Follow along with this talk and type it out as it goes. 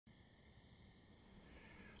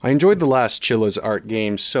I enjoyed the last Chilla's art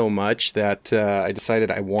game so much that I decided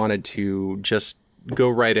I wanted to just go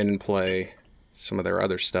right in and play some of their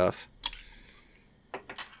other stuff.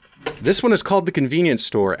 This one is called The Convenience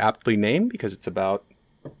Store, aptly named because it's about,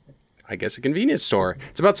 I guess, a convenience store.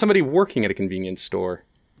 It's about somebody working at a convenience store.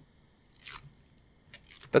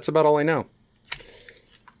 That's about all I know.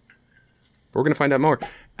 But we're going to find out more.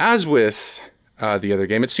 As with the other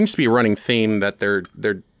game, it seems to be a running theme that there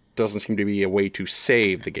doesn't seem to be a way to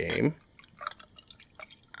save the game.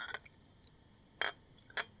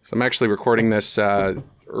 So I'm actually recording this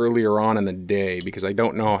earlier on in the day because I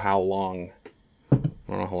don't know how long.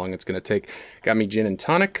 I don't know how long it's going to take. Got me gin and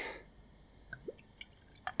tonic.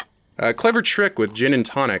 Clever trick with gin and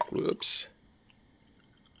tonic. Whoops.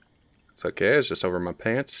 It's okay, it's just over my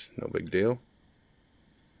pants. No big deal.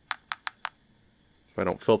 If I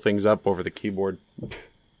don't fill things up over the keyboard.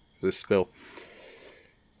 This spill.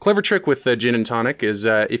 Clever trick with gin and tonic is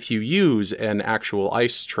if you use an actual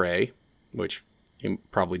ice tray, which you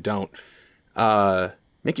probably don't,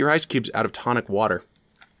 make your ice cubes out of tonic water.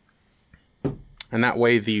 And that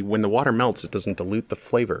way, when the water melts, it doesn't dilute the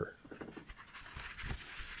flavor.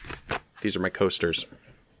 These are my coasters.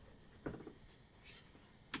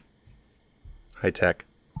 High tech.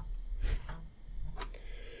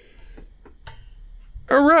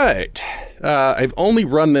 All right. I've only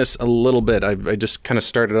run this a little bit. I just kind of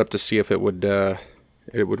started up to see if it would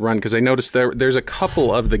run, because I noticed there's a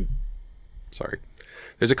couple of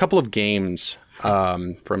there's a couple of games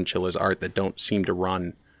from Chilla's art that don't seem to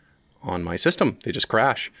run on my system. They just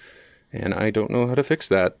crash, and I don't know how to fix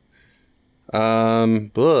that.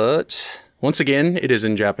 But once again, it is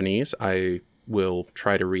in Japanese. I will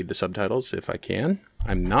try to read the subtitles if I can.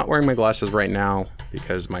 I'm not wearing my glasses right now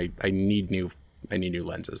because I need new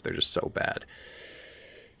lenses. They're just so bad.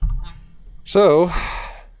 So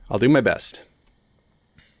I'll do my best.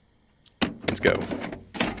 Let's go.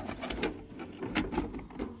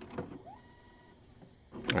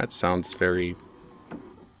 That sounds very...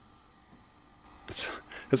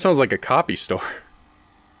 It sounds like a copy store.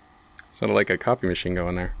 It sounded like a copy machine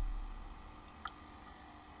going there.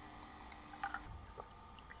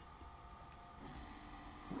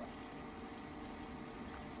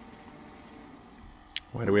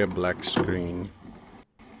 Why do we have black screen?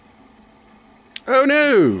 Oh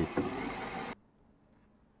no!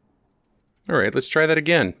 Alright, let's try that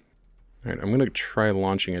again. Alright, I'm going to try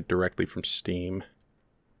launching it directly from Steam.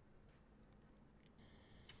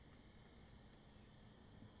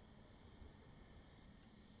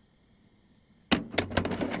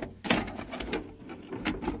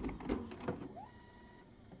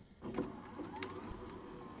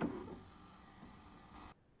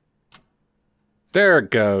 There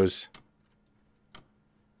it goes.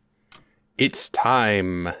 It's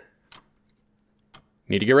time.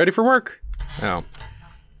 Need to get ready for work. Oh,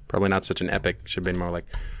 probably not such an epic. Should have been more like,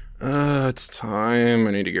 it's time.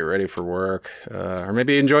 I need to get ready for work. Or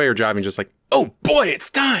maybe enjoy your job and just like, oh boy, it's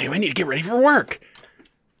time. I need to get ready for work.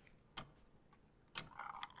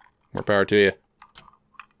 More power to you.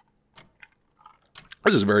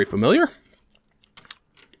 This is very familiar.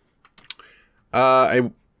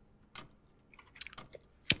 I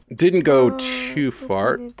didn't go too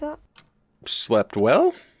far. Slept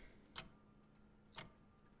well.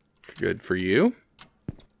 Good for you.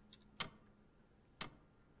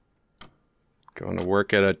 Going to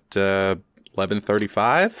work at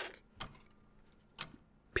 11:35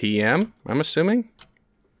 p.m., I'm assuming.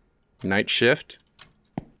 Night shift.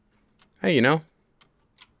 Hey, you know.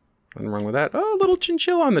 Nothing wrong with that. Oh, a little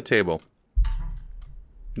chinchilla on the table.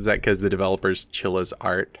 Is that because the developer's Chilla's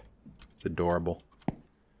art? It's adorable.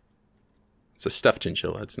 It's a stuffed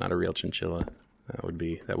chinchilla. It's not a real chinchilla.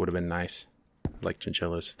 That would have been nice. I like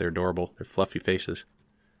chinchillas. They're adorable. They're fluffy faces.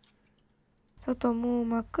 外もう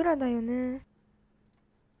真っ暗だよね。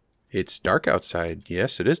 It's dark outside.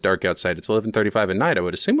 Yes, it is dark outside. It's 11:35 at night. I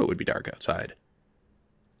would assume it would be dark outside.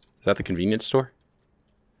 Is that the convenience store?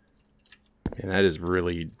 And that is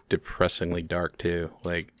really depressingly dark too.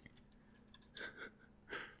 Like,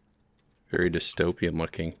 very dystopian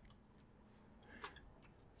looking.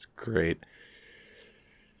 It's great.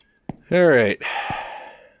 All right.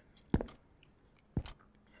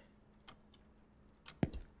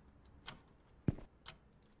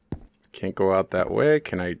 Can't go out that way.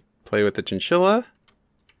 Can I play with the chinchilla?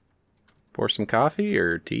 Pour some coffee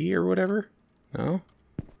or tea or whatever? No?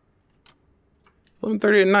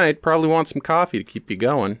 11:30 at night. Probably want some coffee to keep you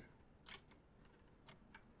going.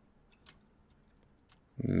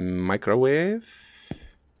 Microwave?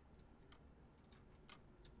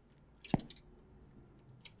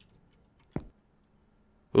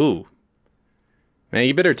 Ooh. Man,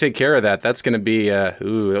 you better take care of that. That's gonna be,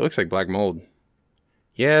 ooh, it looks like black mold.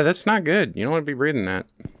 Yeah, that's not good. You don't want to be breathing that.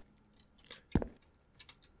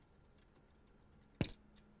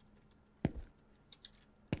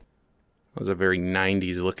 That was a very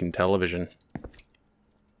 90s looking television.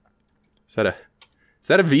 Is that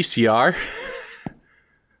a VCR?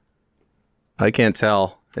 I can't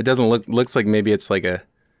tell. It doesn't looks like maybe it's like a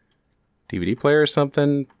DVD player or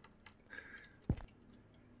something.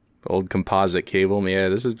 Old composite cable. Yeah,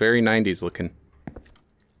 this is very 90s looking.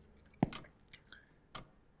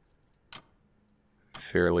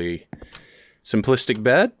 Fairly simplistic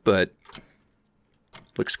bed, but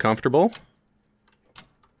looks comfortable.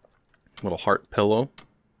 Little heart pillow.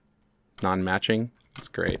 Non-matching. That's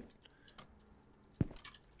great.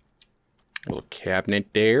 Little cabinet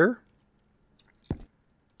there.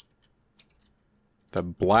 The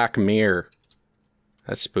black mirror.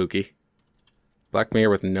 That's spooky. Black mirror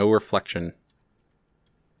with no reflection.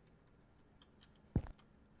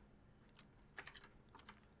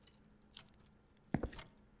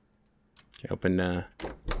 Open,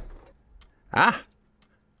 Ah!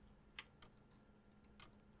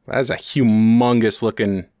 That's a humongous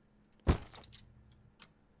looking...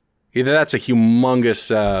 Either that's a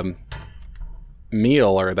humongous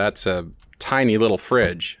meal or that's a tiny little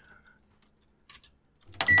fridge.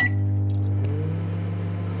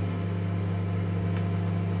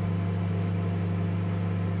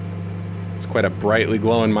 It's quite a brightly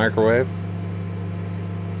glowing microwave.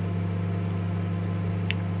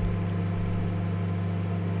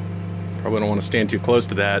 Probably don't want to stand too close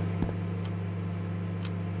to that.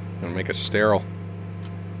 It'll make us sterile.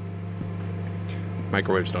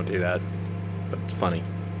 Microwaves don't do that, but it's funny.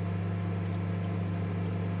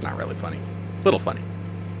 Not really funny. Little funny.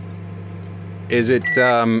 Is it,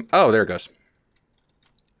 oh, there it goes.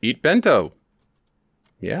 Eat bento.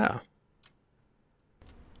 Yeah.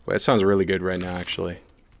 Well, that sounds really good right now, actually.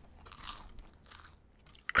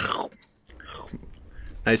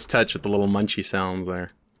 Nice touch with the little munchy sounds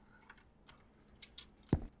there.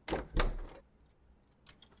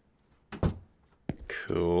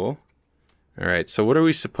 Cool. Alright, so what are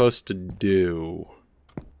we supposed to do?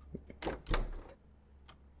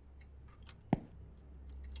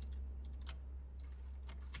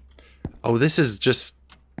 Oh, this is just...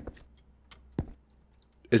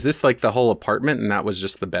 Is this like the whole apartment and that was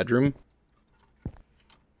just the bedroom?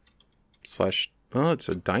 Slash... Oh, it's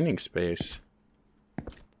a dining space.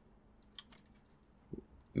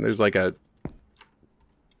 There's like a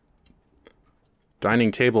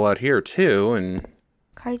dining table out here too, and...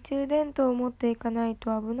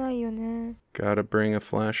 Gotta bring a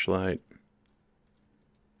flashlight.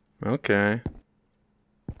 Okay.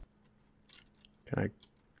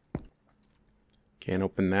 Can't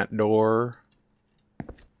open that door.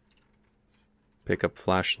 Pick up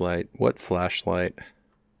flashlight. What flashlight?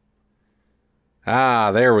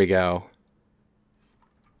 Ah, there we go.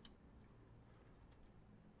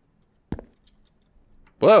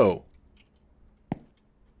 Whoa!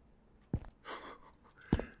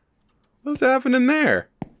 What's happening there?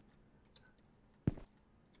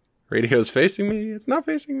 Radio's facing me. It's not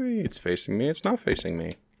facing me. It's facing me. It's not facing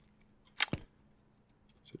me.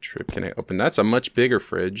 It's a trip. Can I open? That's a much bigger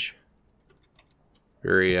fridge.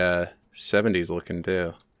 Very 70s looking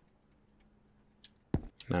too.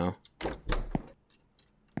 No.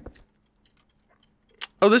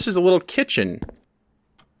 Oh, this is a little kitchen.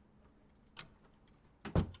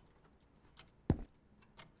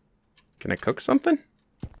 Can I cook something?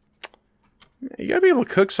 You gotta be able to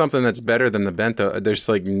cook something that's better than the bento. There's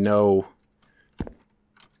like no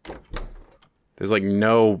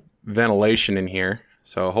ventilation in here.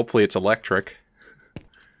 So hopefully it's electric.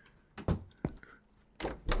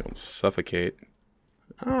 Don't suffocate.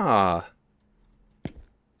 Ah.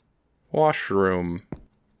 Washroom.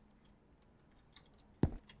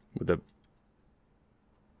 With a...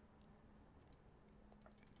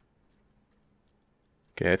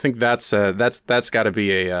 Okay, I think that's gotta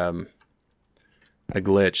be a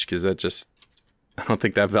glitch, because that just... I don't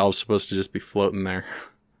think that valve's supposed to just be floating there.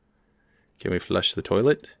 Can we flush the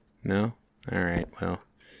toilet? No? Alright, well.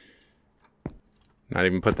 Not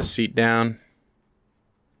even put the seat down.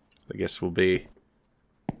 I guess we'll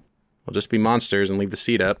just be monsters and leave the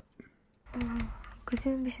seat up. I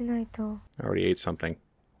already ate something.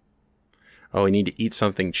 Oh, we need to eat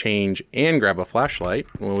something, change, and grab a flashlight.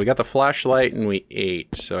 Well, we got the flashlight and we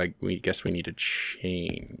ate, so we guess we need to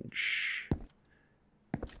change.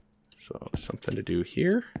 So, something to do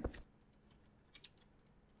here.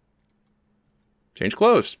 Change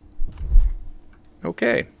clothes.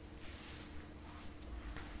 Okay.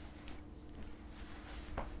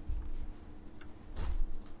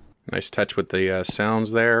 Nice touch with the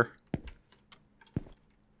sounds there.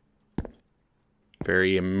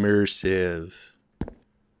 Very immersive.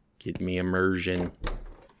 Get me immersion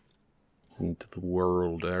into the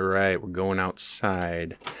world. Alright, we're going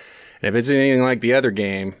outside. And if it's anything like the other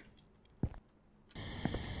game...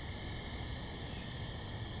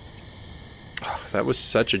 Oh, that was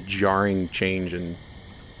such a jarring change in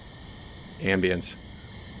ambience.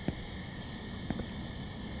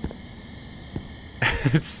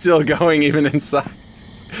 It's still going even inside.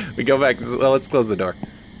 We go back... Well, let's close the door.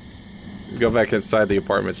 We go back inside the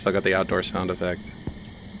apartment, still got the outdoor sound effects.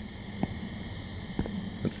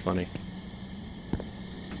 That's funny.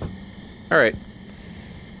 Alright.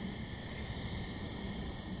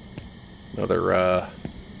 Another,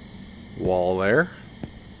 wall there.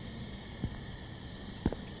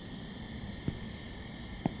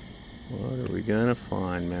 What are we gonna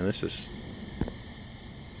find, man? This is...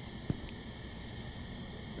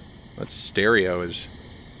 That stereo is...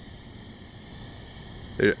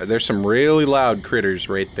 There's some really loud critters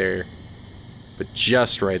right there. But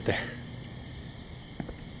just right there.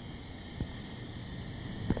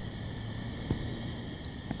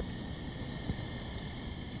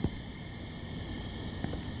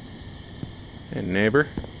 Hey, neighbor.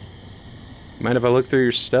 Mind if I look through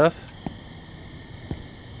your stuff?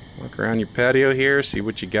 Walk around your patio here, see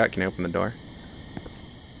what you got. Can I open the door?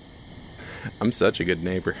 I'm such a good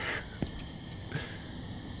neighbor.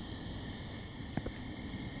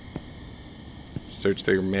 Search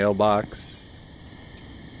through your mailbox.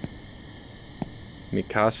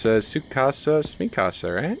 Mikasa, Sukasa,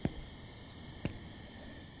 Smikasa, right?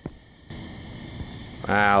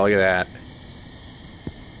 Wow, look at that.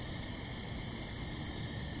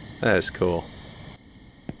 That is cool.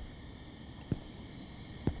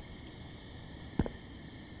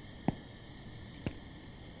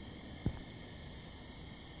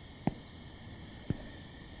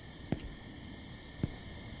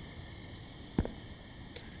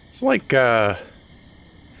 It's like, are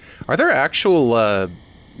there actual,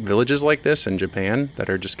 villages like this in Japan that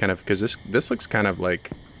are just kind of, because this looks kind of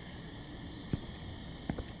like,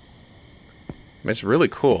 it's really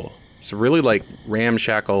cool. It's really like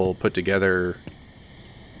ramshackle, put together,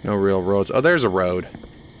 no real roads. Oh, there's a road.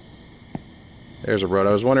 There's a road.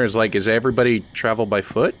 I was wondering, is everybody travel by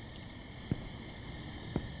foot?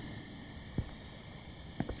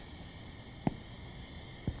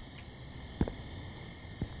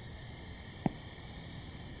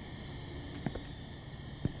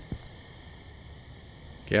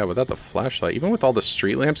 Yeah, without the flashlight, even with all the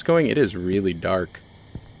street lamps going, it is really dark.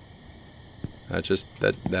 That just,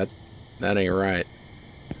 that ain't right.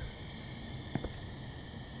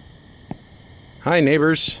 Hi,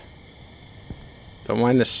 neighbors. Don't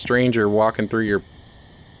mind this stranger walking through your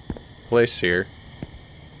place here.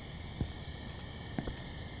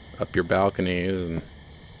 Up your balconies and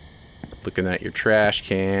looking at your trash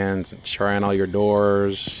cans and trying all your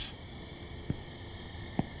doors.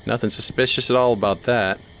 Nothing suspicious at all about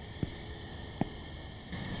that.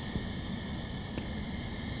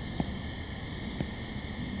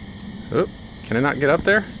 Oh, can I not get up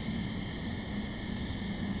there?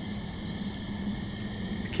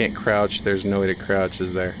 I can't crouch. There's no way to crouch,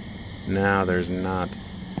 is there? No, there's not.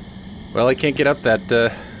 Well, I can't get up that,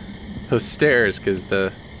 those stairs, because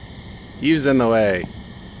the Eve's in the way.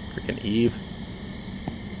 Freaking Eve.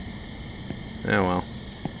 Oh well.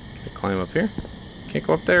 Can I climb up here? Can't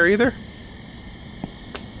go up there either?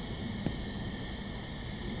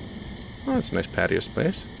 Oh, that's a nice patio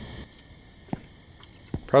space.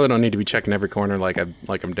 Probably don't need to be checking every corner like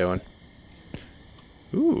I'm doing.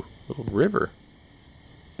 Ooh, little river.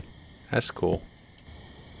 That's cool.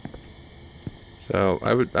 So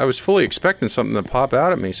I was fully expecting something to pop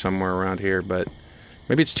out at me somewhere around here, but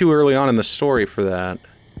maybe it's too early on in the story for that.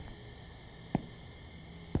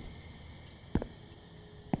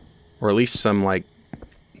 Or at least some like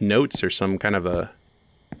notes or some kind of a,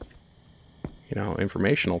 you know,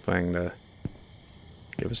 informational thing to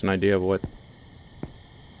give us an idea of what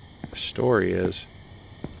the story is.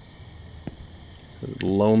 A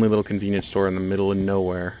lonely little convenience store in the middle of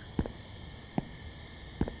nowhere.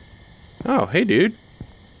 Oh, hey dude.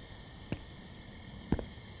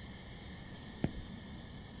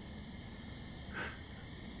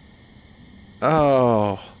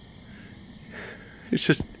 Oh. It's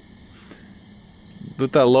just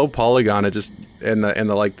with that low polygon, it just and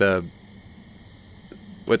the like the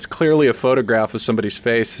what's clearly a photograph of somebody's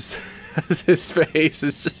face is his face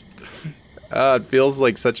is just it feels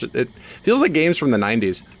like it feels like games from the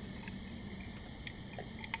 90s.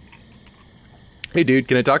 Hey dude,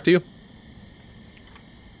 can I talk to you?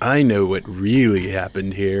 I know what really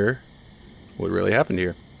happened here. What really happened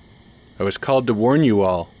here? I was called to warn you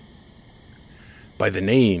all. By the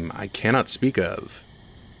name I cannot speak of.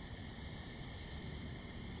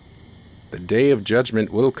 The day of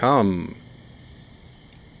judgment will come.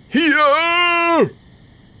 Here!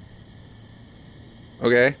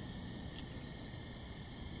 Okay.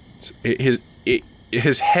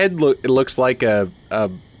 His head looks like a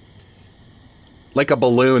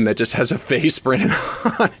balloon that just has a face printed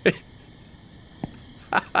on it.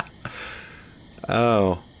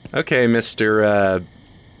 Oh, okay, Mr.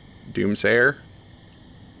 Doomsayer.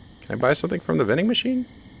 Can I buy something from the vending machine?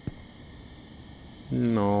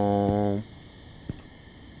 No.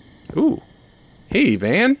 Ooh. Hey,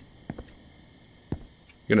 van. You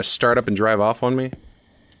gonna start up and drive off on me?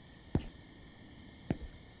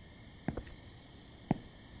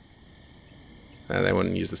 They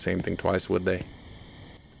wouldn't use the same thing twice, would they?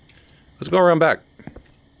 Let's go around back.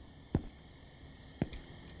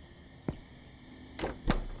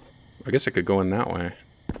 I guess I could go in that way.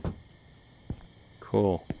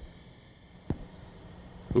 Cool.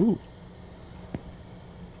 Ooh.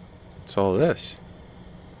 What's all this?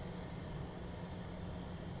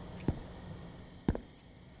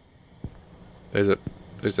 There's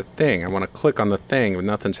a thing. I want to click on the thing, but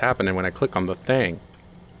nothing's happening when I click on the thing.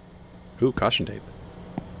 Ooh, caution tape.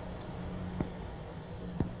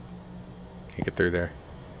 Can't get through there.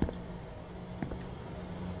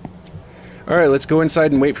 Alright, let's go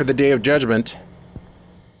inside and wait for the day of judgment.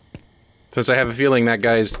 Since I have a feeling that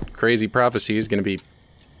guy's crazy prophecy is going to be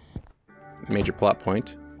a major plot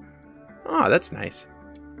point. Oh, that's nice.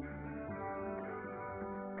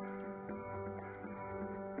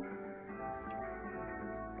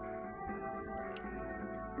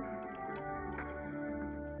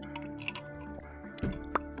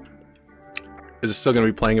 Is it still going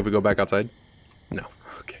to be playing if we go back outside? No.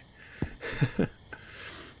 Okay.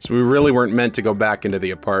 So we really weren't meant to go back into the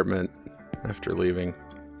apartment after leaving.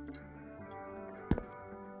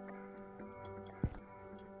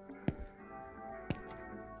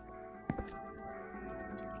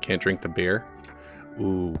 Can't drink the beer?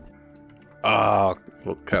 Ooh. Ah,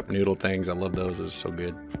 little cup noodle things. I love those. Those are so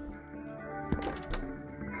good.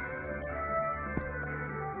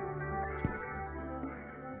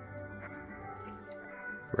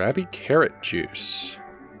 Rabbit carrot juice.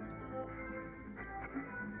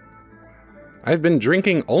 I've been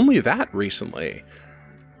drinking only that recently.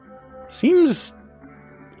 Seems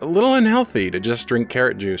a little unhealthy to just drink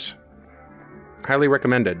carrot juice. Highly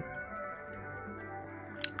recommended.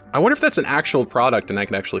 I wonder if that's an actual product and I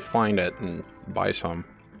can actually find it and buy some.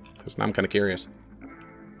 Because now I'm kind of curious.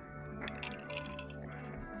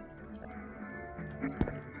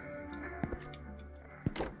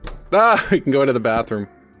 Ah, we can go into the bathroom.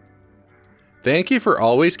 Thank you for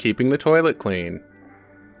always keeping the toilet clean.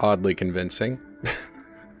 Oddly convincing.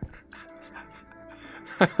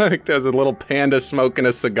 I think there's a little panda smoking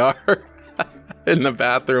a cigar in the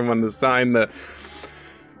bathroom on the sign that,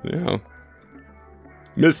 you know,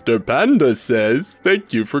 Mr. Panda says,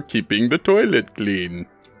 thank you for keeping the toilet clean.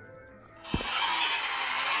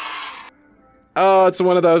 Oh, it's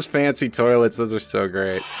one of those fancy toilets. Those are so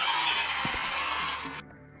great.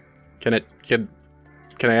 Can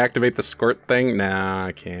I activate the squirt thing? Nah,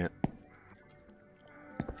 I can't.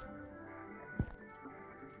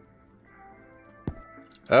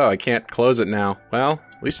 Oh, I can't close it now. Well,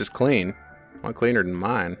 at least it's clean. A lot cleaner than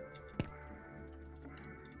mine.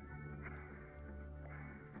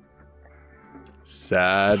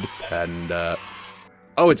 Sad panda.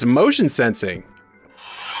 Oh, it's motion sensing.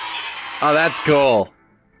 Oh, that's cool.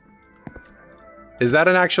 Is that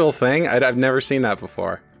an actual thing? I've never seen that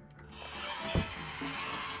before.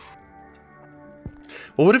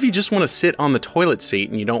 Well, what if you just want to sit on the toilet seat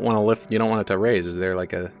and you don't want to lift, you don't want it to raise? Is there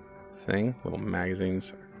like a thing? Little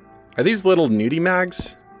magazines. Are these little nudie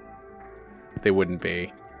mags? They wouldn't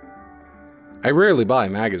be. I rarely buy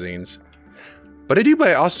magazines. But I do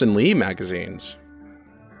buy Austin Lee magazines.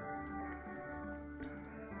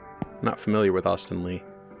 Not familiar with Austin Lee.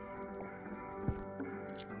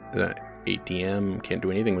 The ATM. Can't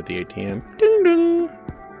do anything with the ATM. Ding ding.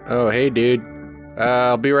 Oh, hey dude.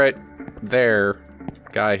 I'll be right there.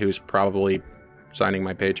 Guy who's probably signing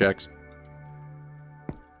my paychecks.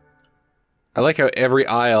 I like how every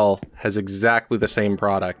aisle has exactly the same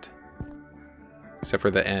product. Except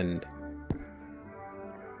for the end.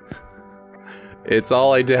 It's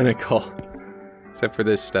all identical. Except for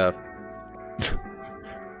this stuff. ...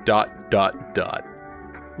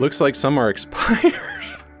 Looks like some are expired.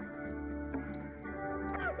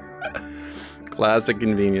 Classic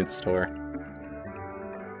convenience store.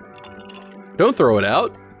 Don't throw it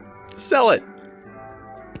out. Sell it.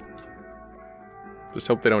 Just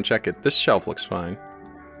hope they don't check it. This shelf looks fine.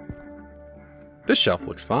 This shelf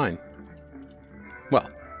looks fine. Well,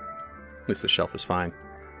 at least the shelf is fine.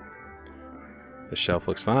 This shelf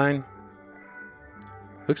looks fine.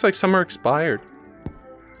 Looks like some are expired.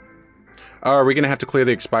 Oh, are we gonna have to clear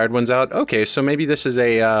the expired ones out? Okay, so maybe this is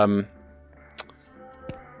a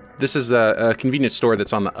convenience store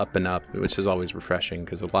that's on the up and up, which is always refreshing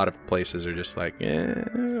because a lot of places are just like,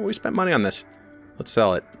 we spent money on this. Let's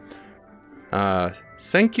sell it.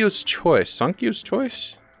 Thank you's choice. Thank you's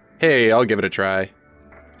choice? Hey, I'll give it a try.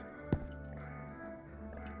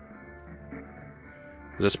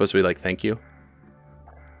 Is this supposed to be like, thank you?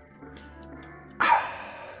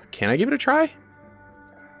 Can I give it a try?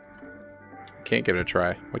 I can't give it a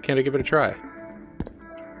try. Why can't I give it a try?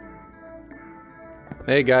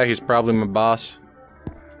 Hey, guy, he's probably my boss.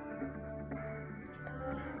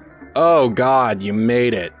 Oh, God, you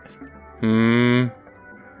made it.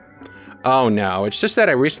 Oh, no, it's just that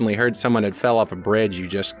I recently heard someone had fell off a bridge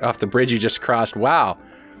off the bridge you just crossed. Wow.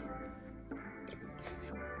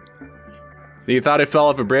 So you thought I fell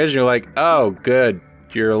off a bridge and you're like, oh, good,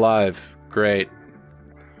 you're alive. Great.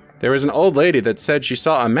 There was an old lady that said she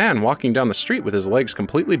saw a man walking down the street with his legs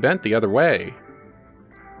completely bent the other way.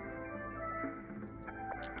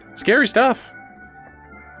 Scary stuff.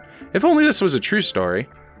 If only this was a true story.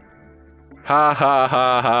 Ha ha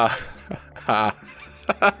ha ha.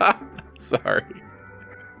 Ha. Sorry.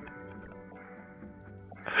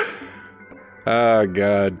 Oh,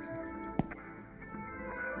 God.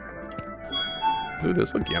 Ooh,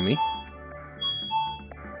 those look yummy.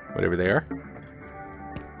 Whatever they are.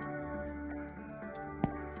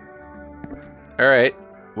 Alright.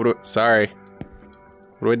 Sorry.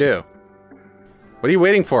 What do I do? What are you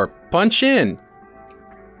waiting for? Punch in!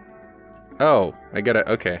 Oh, I gotta...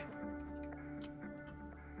 okay.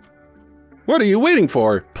 What are you waiting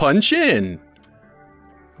for? Punch in!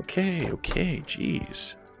 Okay,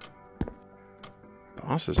 jeez.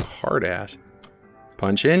 Boss is a hard ass.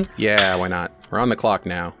 Punch in? Yeah, why not? We're on the clock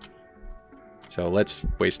now. So let's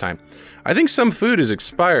waste time. I think some food is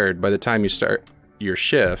expired by the time you start your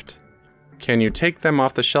shift. Can you take them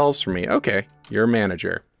off the shelves for me? Okay, you're a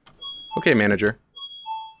manager. Okay, manager.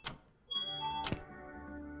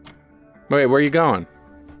 Wait, where are you going?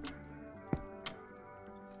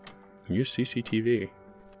 Use CCTV.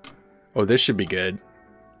 Oh, this should be good.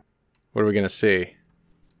 What are we gonna see?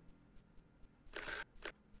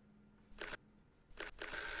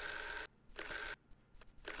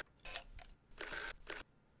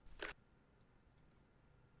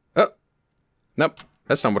 Oh! Nope,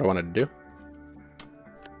 that's not what I wanted to do.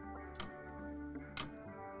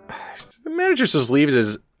 The manager just leaves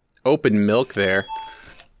his open milk there.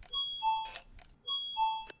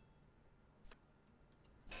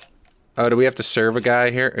 Oh, do we have to serve a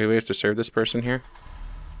guy here? Do we have to serve this person here?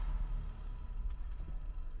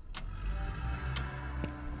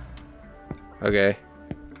 Okay.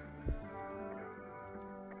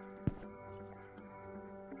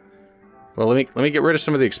 Well, let me get rid of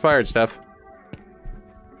some of the expired stuff.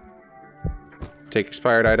 Take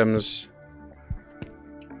expired items.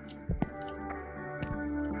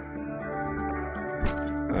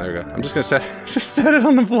 Oh, there we go. I'm just gonna set it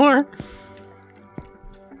on the floor.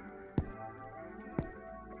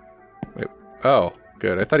 Wait. Oh,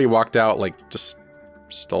 good. I thought he walked out like just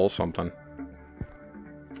stole something.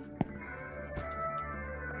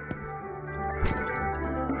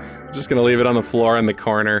 Just gonna leave it on the floor in the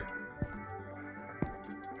corner.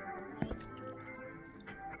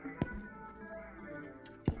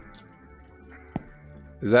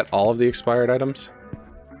 Is that all of the expired items?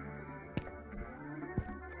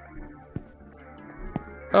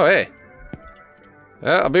 Oh, hey.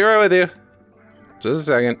 I'll be right with you. Just a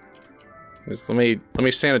second. Just let me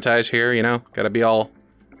sanitize here, you know? Gotta be all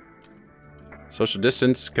social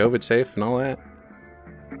distance, COVID safe, and all that.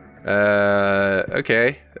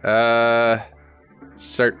 Okay.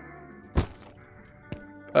 Start.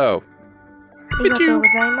 Oh. ありがとうご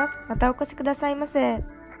ざいます。またお越しくださいませ。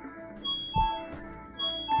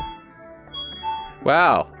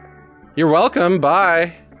 Wow. You're welcome.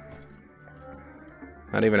 Bye.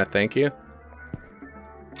 Not even a thank you.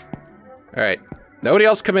 Alright. Nobody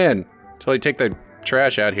else come in until you take the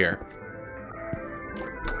trash out here.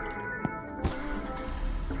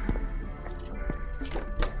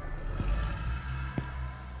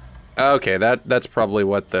 Okay, that's probably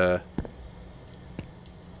what the...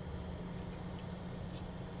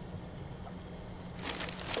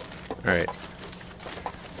 Alright.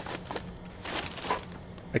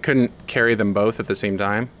 I couldn't carry them both at the same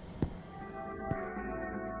time.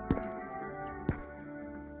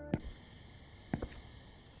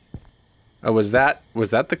 Oh, was that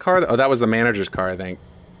the car? Oh, that was the manager's car, I think.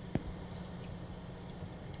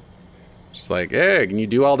 Just like, hey, can you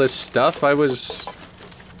do all this stuff I was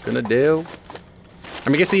gonna do? I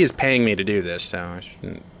mean, I guess he is paying me to do this, so I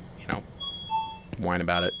shouldn't, you know, whine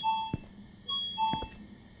about it.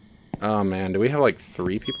 Oh man, do we have like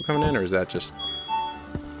 3 people coming in, or is that just...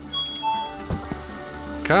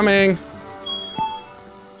 Coming!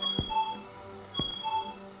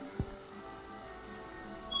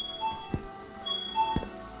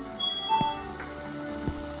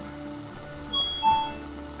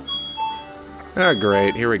 Oh,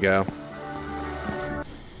 great. Here we go.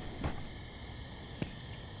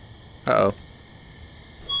 Uh-oh.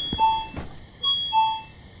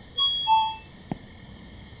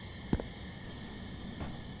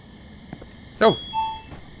 Oh!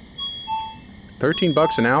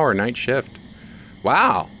 $13 an hour, night shift.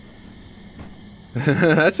 Wow!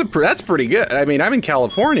 that's pretty good. I mean, I'm in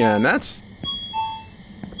California, and that's...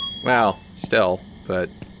 Well, still, but...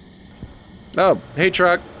 Oh, hey,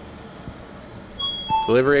 truck.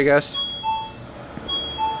 Delivery, I guess.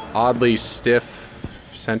 Oddly stiff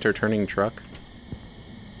center turning truck.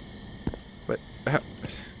 What?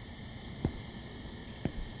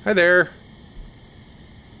 Hi there.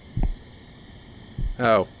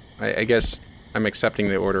 Oh, I guess I'm accepting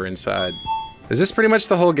the order inside. Is this pretty much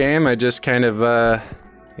the whole game? I just kind of,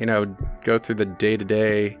 you know, go through the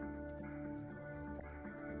day-to-day...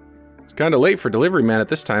 It's kinda late for delivery man at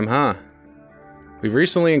this time, huh? We've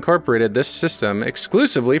recently incorporated this system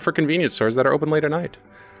exclusively for convenience stores that are open late at night.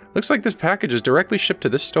 Looks like this package is directly shipped to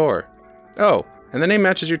this store. Oh, and the name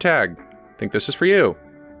matches your tag. Think this is for you.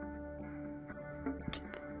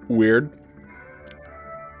 Weird.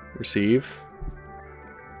 Receive.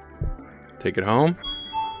 Take it home.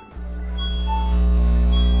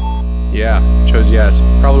 Yeah, chose yes.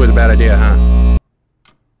 Probably was a bad idea, huh?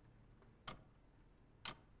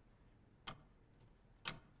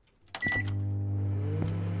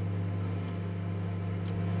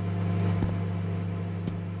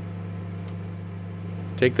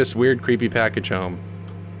 Take this weird, creepy package home.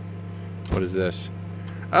 What is this?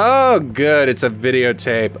 Oh, good. It's a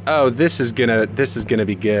videotape. Oh, this is gonna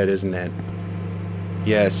be good, isn't it?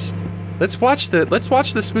 Yes. Let's watch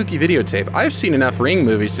the spooky videotape. I've seen enough Ring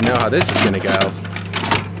movies to know how this is gonna go.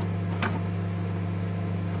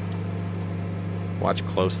 Watch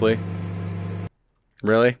closely.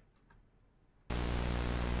 Really?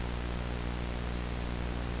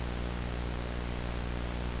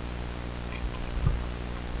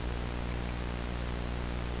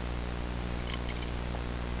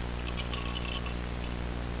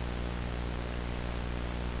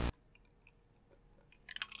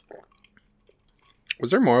 Was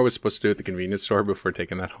there more I was supposed to do at the convenience store before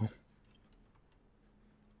taking that home?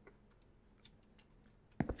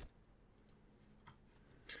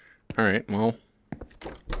 Alright, well.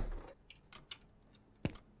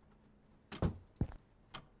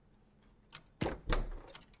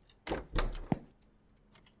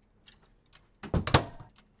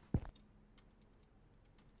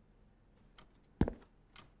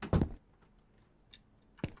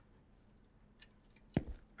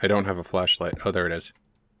 I don't have a flashlight. Oh, there it is.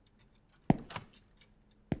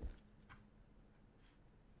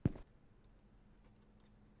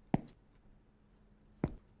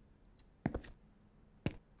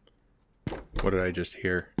 What did I just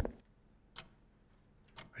hear?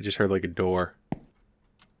 I just heard like a door.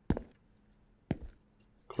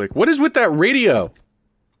 Click. What is with that radio?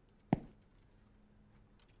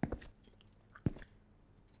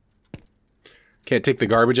 Can't take the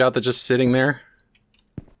garbage out that's just sitting there.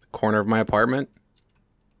 Corner of my apartment.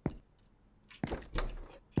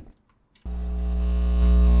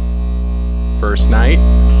 First night.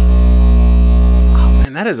 Oh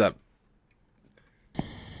man, that was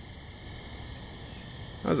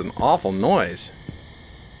an awful noise.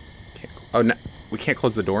 Oh no, we can't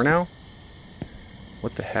close the door now?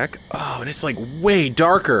 What the heck? Oh, and it's like way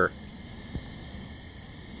darker.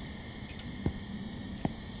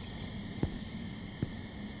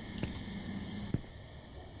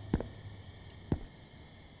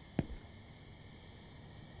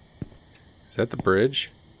 Is that the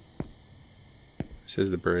bridge? This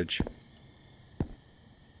is the bridge.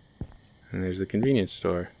 And there's the convenience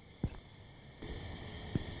store.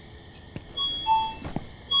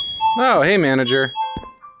 Oh, hey, manager.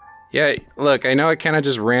 Yeah, look, I know I kind of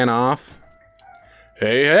just ran off.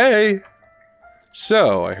 Hey, hey!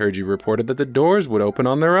 So, I heard you reported that the doors would open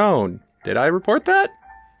on their own. Did I report that?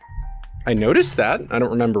 I noticed that. I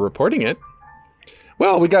don't remember reporting it.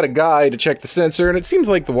 Well, we got a guy to check the sensor, and it seems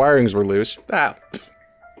like the wirings were loose. Ah, pff,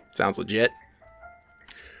 sounds legit.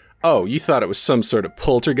 Oh, you thought it was some sort of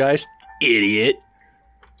poltergeist? Idiot.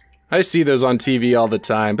 I see those on TV all the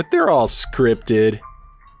time, but they're all scripted.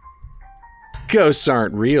 Ghosts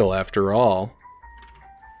aren't real after all.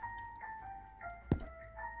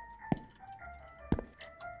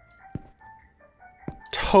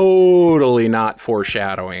 Totally not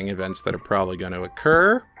foreshadowing events that are probably going to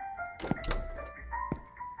occur.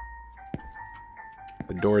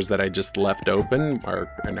 The doors that I just left open are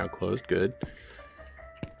now closed. Good.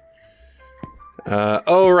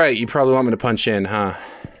 Oh, right. You probably want me to punch in, huh?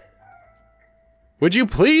 Would you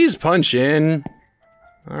please punch in?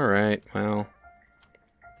 All right, well.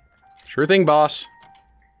 Sure thing, boss.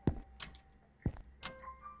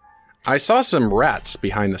 I saw some rats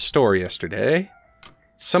behind the store yesterday.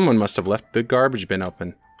 Someone must have left the garbage bin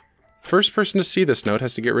open. First person to see this note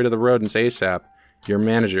has to get rid of the rodents ASAP. Your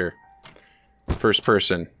manager. First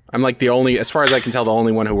person. I'm like the only, as far as I can tell, the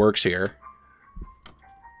only one who works here.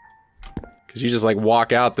 Because you just like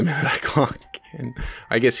walk out the minute I clock in.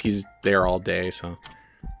 I guess he's there all day, so.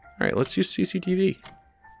 Alright, let's use CCTV.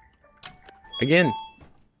 Again.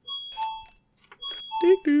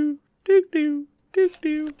 Dig-doo, dig-doo,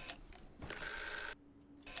 dig-doo.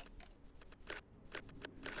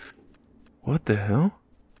 What the hell?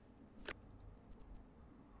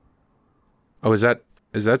 Oh, is that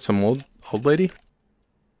some old lady?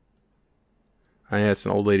 Oh yeah, it's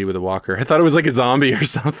an old lady with a walker. I thought it was like a zombie or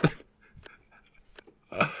something.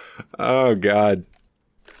 Oh god.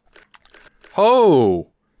 Oh!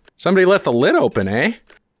 Somebody left the lid open, eh?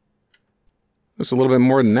 It's a little bit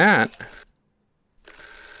more than that.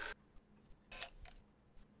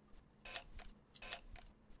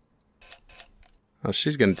 Oh,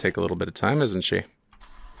 she's gonna take a little bit of time, isn't she?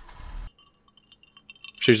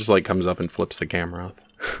 She just like comes up and flips the camera off.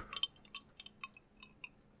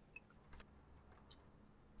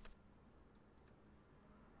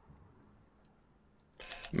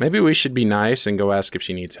 Maybe we should be nice and go ask if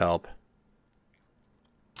she needs help.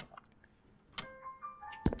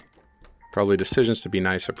 Probably decisions to be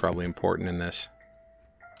nice are probably important in this.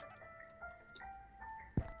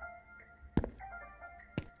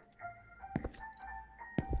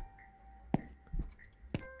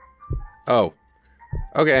 Oh.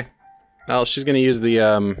 Okay. Well, she's gonna use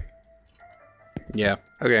the, yeah,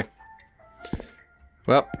 okay.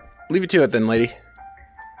 Well, leave it to it then, lady.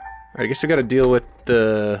 Alright, I guess we gotta deal with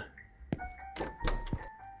the...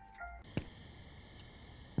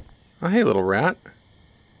 Oh, hey, little rat.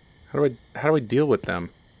 How do I deal with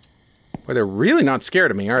them? Boy, they're really not scared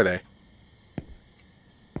of me, are they?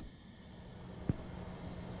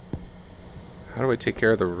 How do I take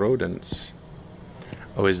care of the rodents?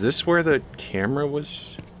 Oh, is this where the camera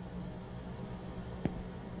was?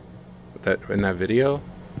 In that video?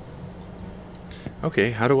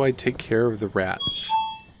 Okay, how do I take care of the rats?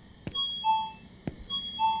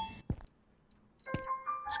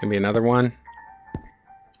 It's gonna be another one.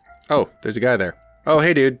 Oh, there's a guy there. Oh,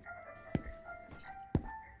 hey, dude.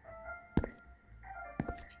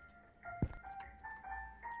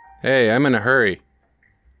 Hey, I'm in a hurry.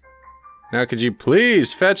 Now could you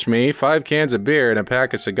please fetch me 5 cans of beer and a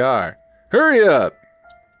pack of cigar? Hurry up!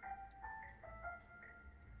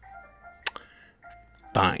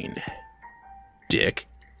 Fine. Dick.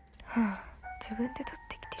 That's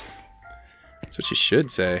what you should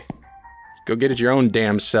say. Go get it your own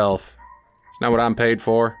damn self. It's not what I'm paid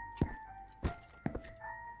for.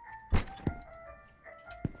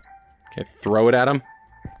 Okay, throw it at him.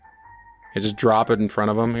 Okay, just drop it in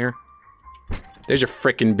front of him here. There's your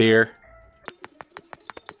frickin' beer.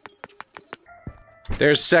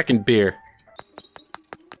 There's second beer.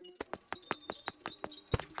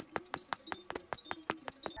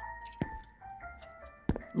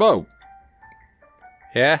 Whoa.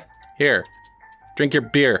 Yeah? Here. Drink your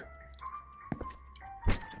beer.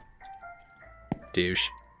 Douche.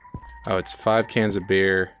 Oh, it's 5 cans of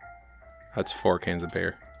beer. That's 4 cans of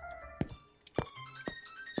beer.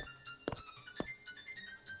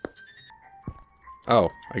 Oh,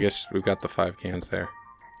 I guess we've got the 5 cans there.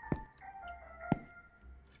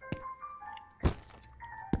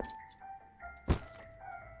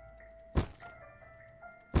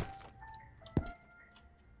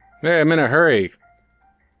 Hey, I'm in a hurry.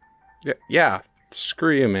 Yeah,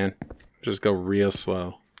 screw you, man. Just go real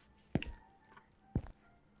slow.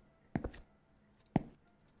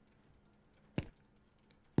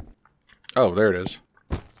 Oh, there it is.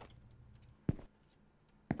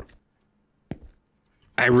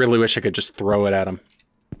 I really wish I could just throw it at him.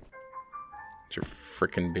 It's your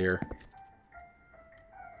frickin' beer.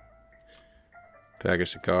 Bag of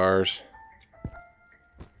cigars.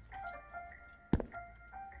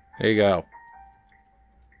 There you go.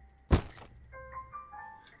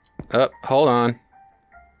 Oh, hold on.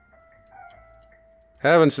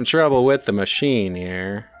 Having some trouble with the machine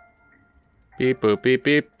here. Beep boop beep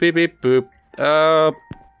beep beep beep boop.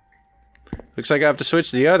 Looks like I have to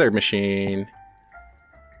switch to the other machine.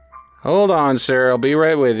 Hold on, sir. I'll be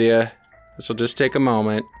right with you. This will just take a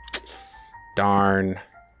moment. Darn.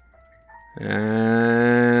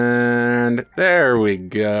 And there we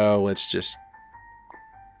go. Let's just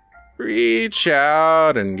reach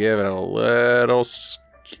out and give it a little skin.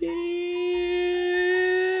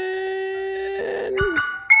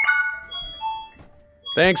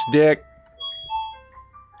 Thanks, Dick.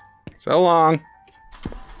 So long.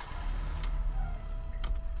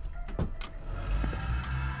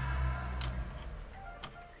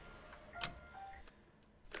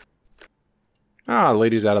 Ah, the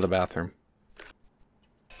lady's out of the bathroom.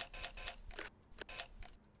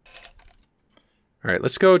 Alright,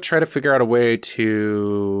 let's go try to figure out a way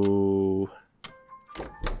to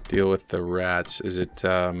deal with the rats. Is it,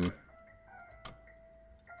 how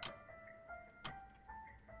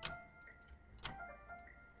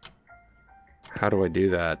do I do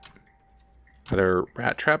that? Are there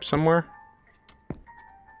rat traps somewhere?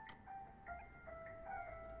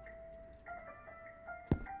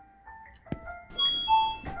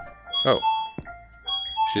 Oh.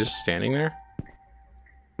 She's just standing there?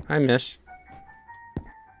 Hi, miss.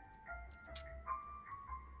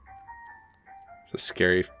 It's a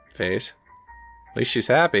scary face. At least she's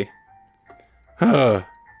happy. Huh?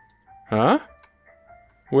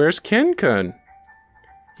 Where's Ken-kun?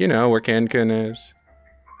 You know where Ken-kun is.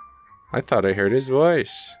 I thought I heard his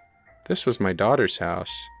voice. This was my daughter's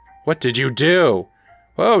house. What did you do?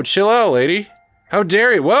 Whoa, chill out, lady. How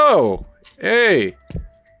dare you? Whoa! Hey!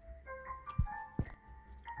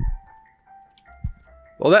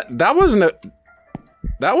 Well, that wasn't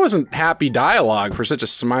happy dialogue for such a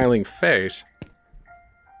smiling face.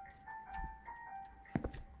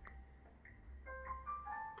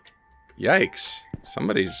 Yikes.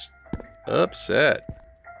 Somebody's upset.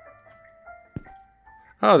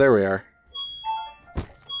 Oh, there we are.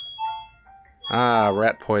 Ah,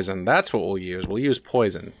 rat poison. That's what we'll use. We'll use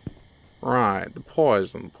poison. Right, the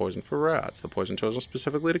poison. The poison for rats. The poison chosen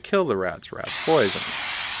specifically to kill the rats. Rats poison.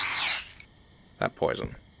 That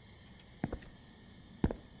poison.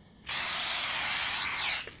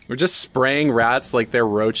 We're just spraying rats like they're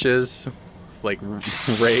roaches. Like,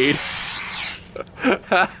 raid.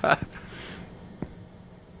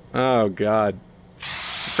 Oh, God.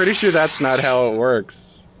 I'm pretty sure that's not how it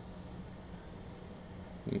works.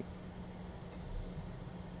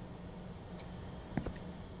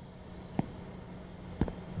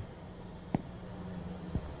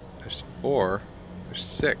 There's 4. There's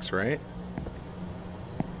 6, right?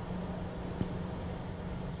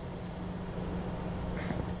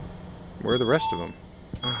 Where are the rest of them?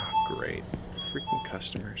 Oh, great. Freaking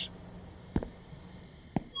customers.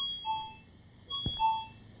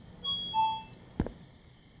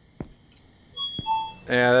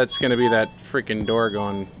 Yeah, that's gonna be that freaking door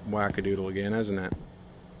going wackadoodle again, isn't it?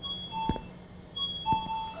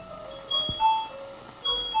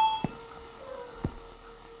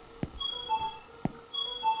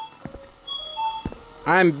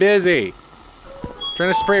 I'm busy! Trying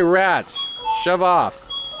to spray rats! Shove off!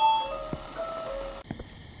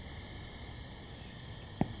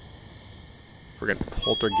 Friggin'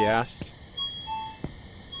 poltergeists.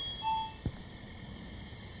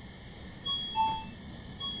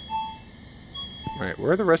 Alright,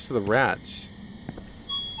 where are the rest of the rats?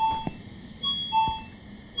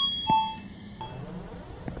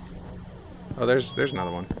 Oh, there's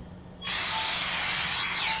another one.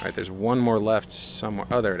 Alright, there's one more left somewhere.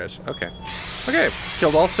 Oh, there it is. Okay. Okay,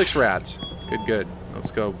 killed all 6 rats. Good, good.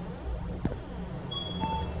 Let's go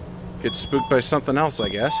get spooked by something else, I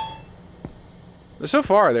guess. So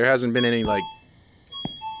far, there hasn't been any, like,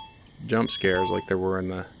 jump scares like there were in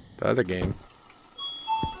the other game.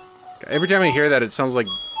 Every time I hear that, it sounds like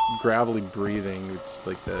gravelly breathing. It's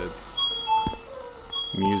like the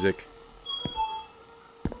music.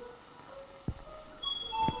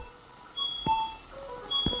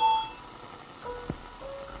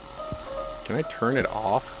 Can I turn it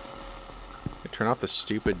off? Can I turn off the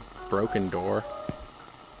stupid broken door?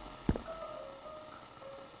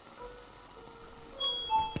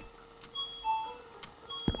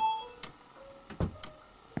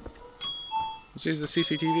 Let's use the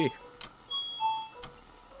CCTV.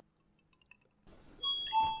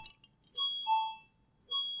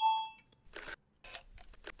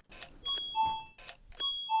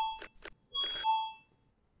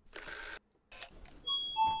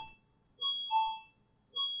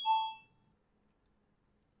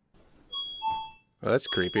 Oh, that's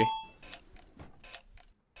creepy.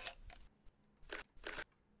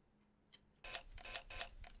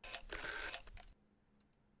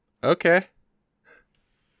 Okay.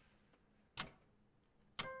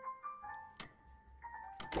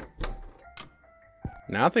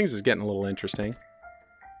 Now things is getting a little interesting.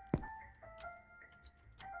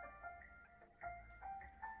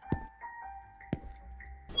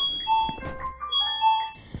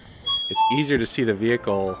 It's easier to see the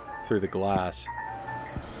vehicle through the glass.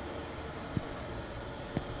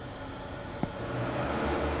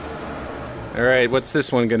 Alright, what's this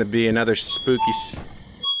one gonna be? Another spooky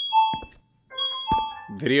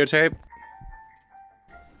videotape?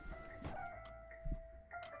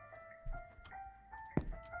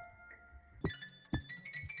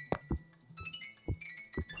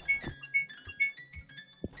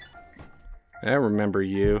 I remember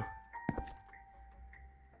you.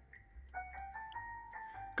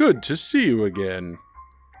 Good to see you again.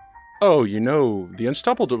 Oh, you know, the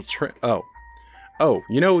unstoppable trend... Oh,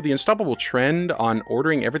 you know, the unstoppable trend on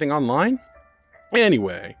ordering everything online?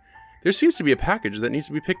 Anyway, there seems to be a package that needs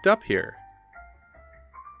to be picked up here.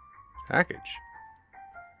 Package?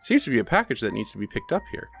 Seems to be a package that needs to be picked up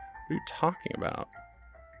here. What are you talking about?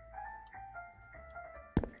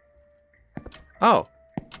 Oh.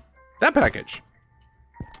 That package.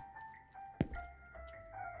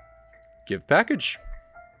 Give package.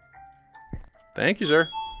 Thank you, sir.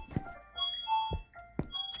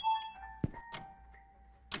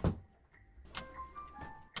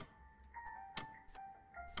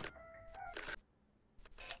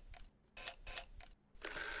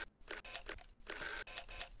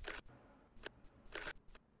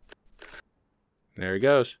 There he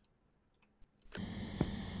goes.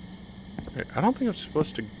 I don't think I'm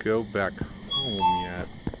supposed to go back home yet.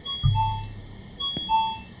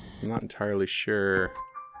 I'm not entirely sure.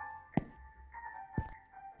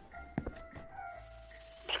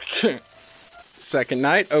 Second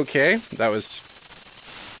night, okay. That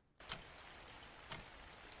was...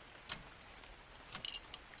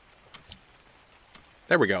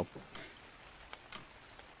 There we go.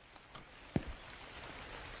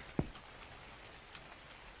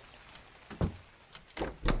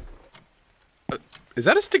 Is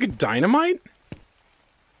that a stick of dynamite?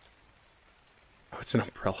 Oh, it's an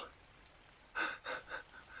umbrella.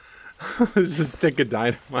 This is a stick of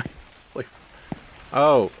dynamite. Just like,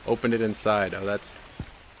 oh, opened it inside. Oh, that's...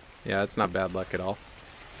 Yeah, that's not bad luck at all.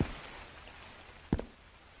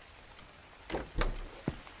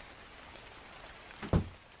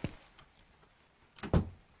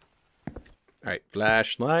 Alright,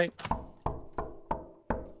 flashlight.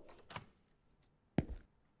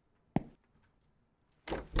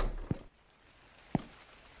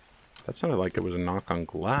 That sounded like it was a knock on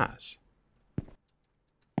glass.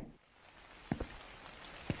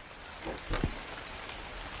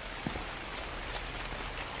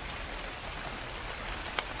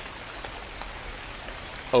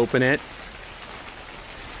 Open it.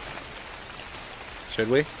 Should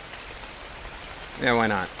we? Yeah, why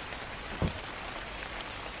not?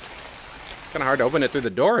 It's kind of hard to open it through the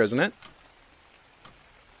door, isn't it?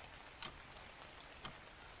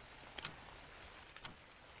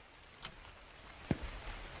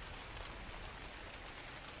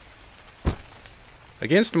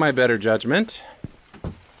 Against my better judgment.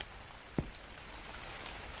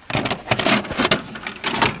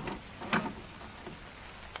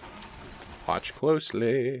 Watch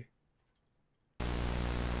closely.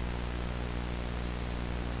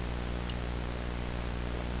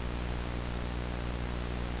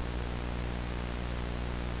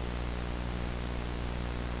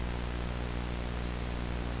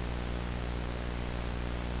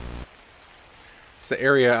 It's the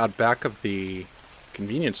area out back of the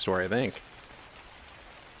convenience store, I think.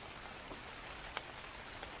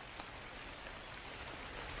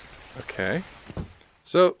 Okay.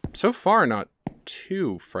 So far not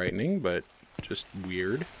too frightening, but just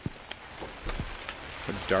weird.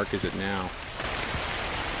 How dark is it now?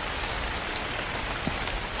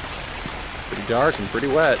 Pretty dark and pretty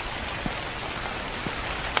wet.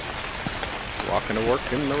 Walking to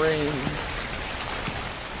work in the rain.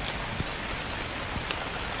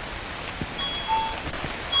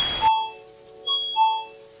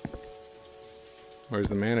 Where's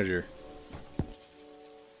the manager?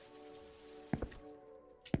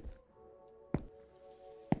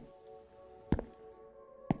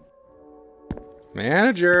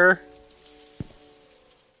 Manager!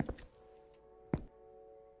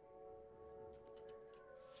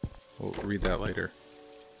 We'll read that later.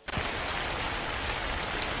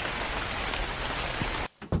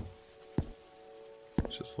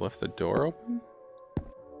 Just left the door open?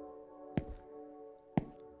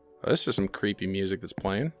 Oh, this is some creepy music that's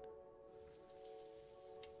playing.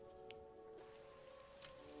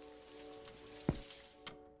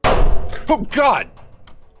 Oh, God!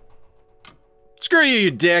 Screw you,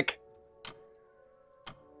 you dick!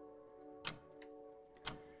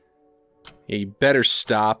 Yeah, you better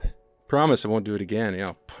stop. Promise I won't do it again. Yeah,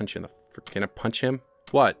 I'll punch you in the... Can I punch him?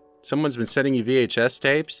 What? Someone's been sending you VHS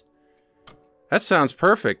tapes? That sounds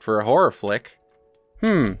perfect for a horror flick.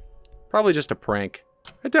 Probably just a prank.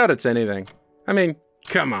 I doubt it's anything. I mean,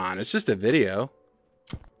 come on, it's just a video.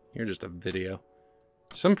 You're just a video.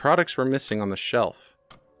 Some products were missing on the shelf.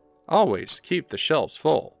 Always keep the shelves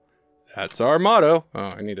full. That's our motto. Oh,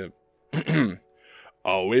 I need to...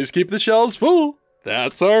 Always keep the shelves full.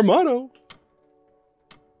 That's our motto.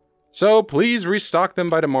 So please restock them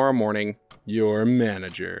by tomorrow morning. Your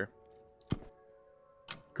manager.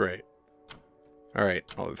 Great. Alright,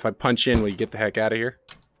 well, if I punch in, will you get the heck out of here?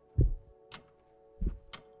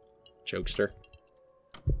 Jokester.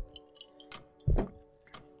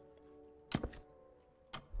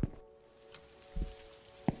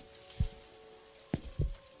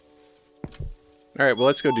 Alright, well,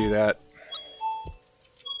 let's go do that.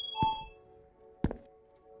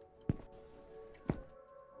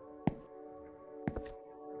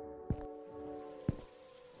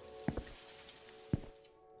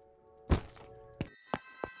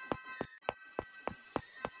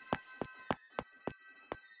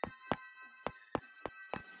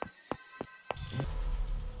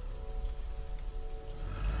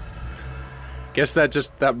 Guess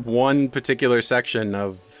that one particular section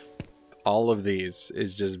of all of these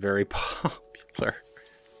is just very popular.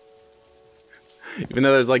 Even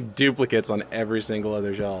though there's like duplicates on every single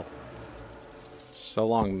other shelf. So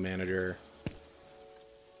long, manager.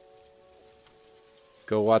 Let's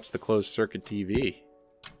go watch the closed circuit TV.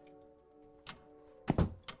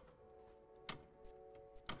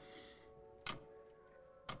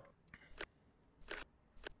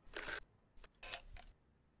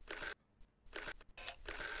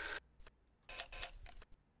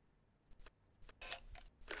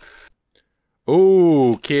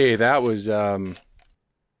 Okay, that was that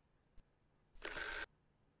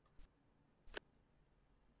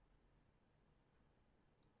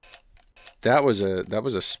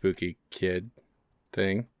was a spooky kid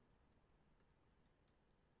thing.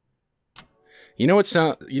 You know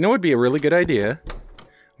what'd be a really good idea?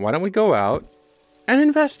 Why don't we go out and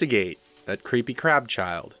investigate that creepy crab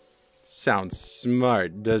child? Sounds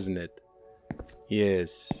smart, doesn't it?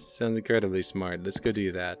 Yes, sounds incredibly smart. Let's go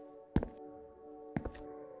do that.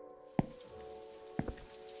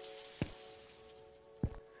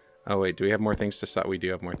 Oh wait, do we have more things to stock? We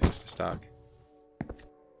do have more things to stock.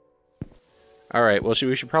 Alright, well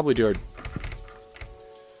we should probably do our...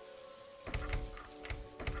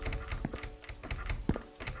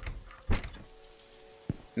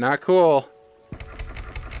 Not cool.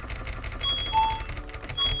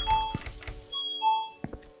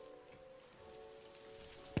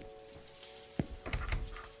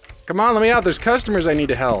 Come on, let me out. There's customers I need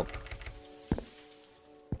to help.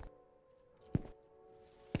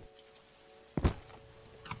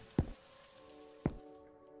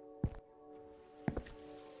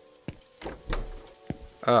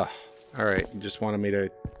 Ugh. Alright, you just wanted me to... I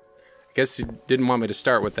guess you didn't want me to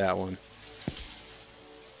start with that one.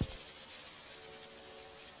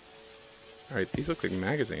 Alright, these look like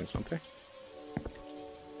magazines, don't they?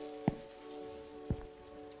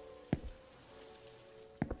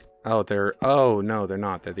 Oh, they're... Oh, no, they're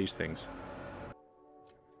not. They're these things.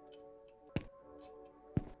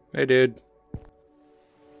 Hey, dude.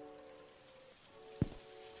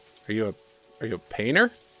 Are you a painter?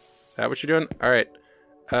 Is that what you're doing? Alright.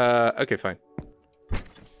 Okay, fine.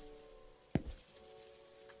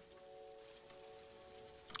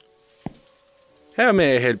 How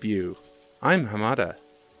may I help you? I'm Hamada.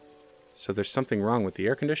 So there's something wrong with the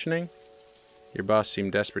air conditioning? Your boss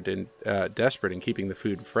seemed desperate in keeping the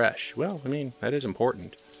food fresh. Well, I mean, that is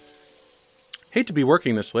important. Hate to be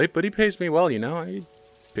working this late, but he pays me well, you know. He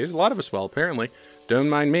pays a lot of us well, apparently. Don't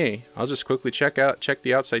mind me. I'll just quickly check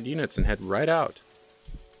the outside units and head right out.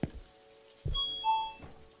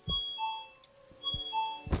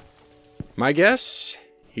 My guess,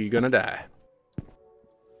 he gonna die.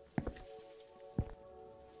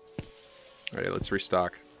 Alright, let's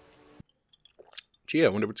restock. Gee, I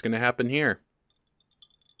wonder what's gonna happen here.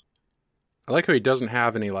 I like how he doesn't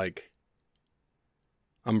have any, like,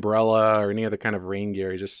 umbrella or any other kind of rain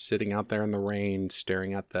gear. He's just sitting out there in the rain,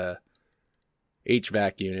 staring at the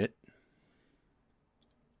HVAC unit.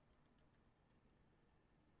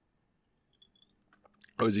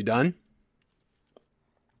 Oh, is he done?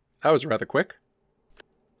 That was rather quick.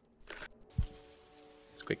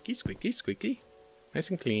 Squeaky, squeaky, squeaky.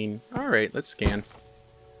 Nice and clean. Alright, let's scan.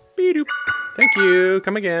 Beep-doop. Thank you.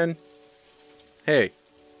 Come again. Hey.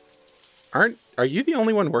 Are you the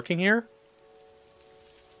only one working here?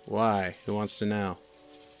 Why? Who wants to know?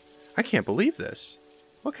 I can't believe this.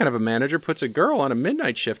 What kind of a manager puts a girl on a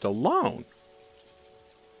midnight shift alone? ...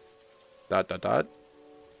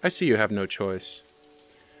 I see you have no choice.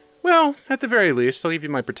 Well, at the very least, I'll give you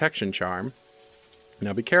my protection charm.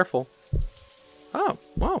 Now be careful. Oh,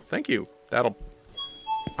 well, thank you.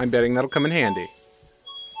 I'm betting that'll come in handy.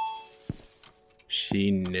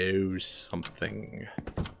 She knows something.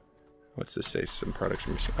 What's this say? Some products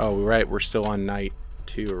from... Oh, right, we're still on night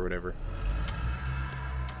 2 or whatever.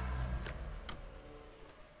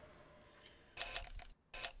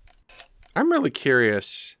 I'm really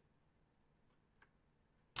curious.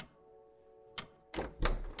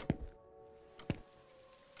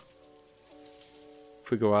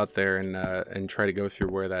 If we go out there and try to go through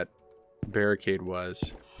where that barricade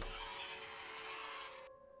was.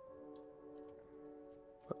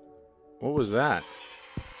 What was that?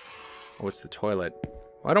 Oh, it's the toilet.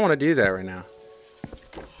 Well, I don't want to do that right now.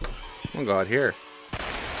 I'm gonna go out here.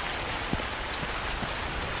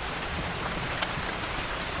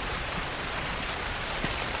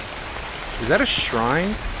 Is that a shrine?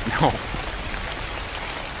 No.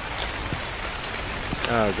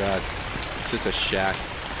 Oh god. It's just a shack.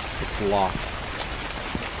 It's locked.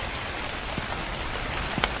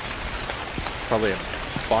 Probably a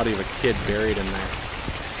body of a kid buried in there.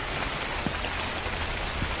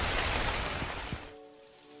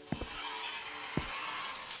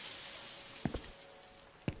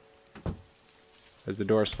 As the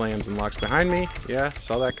door slams and locks behind me. Yeah,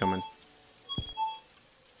 saw that coming.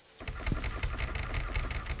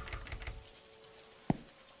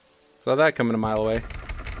 Saw that coming a mile away.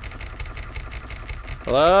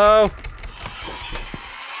 Hello?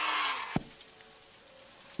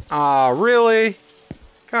 Aw, really?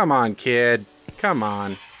 Come on, kid. Come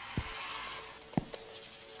on.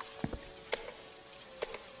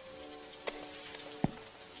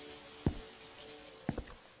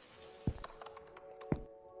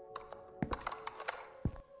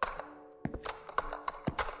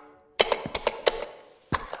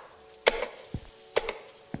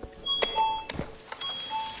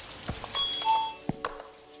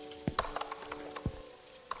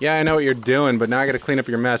 Yeah, I know what you're doing, but now I gotta clean up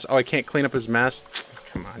your mess. Oh, I can't clean up his mess?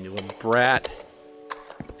 Come on, you little brat.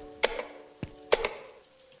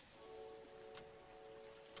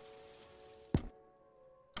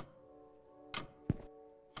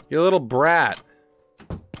 You little brat.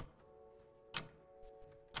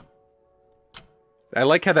 I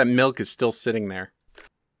like how that milk is still sitting there.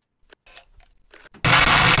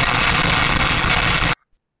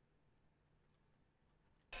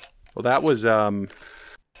 Well, that was,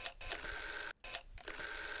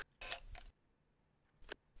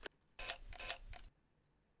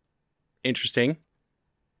 interesting.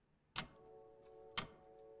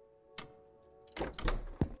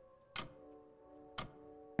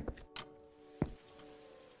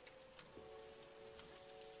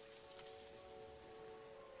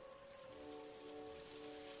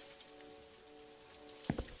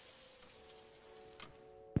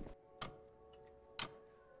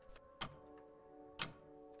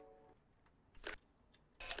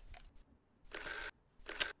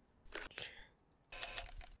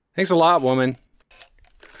 Thanks a lot, woman.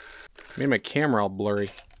 Made my camera all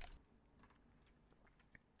blurry.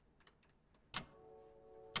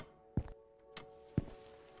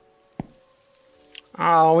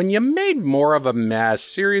 Oh, and you made more of a mess.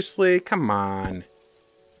 Seriously? Come on.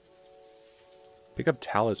 Pick up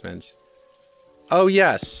talismans. Oh,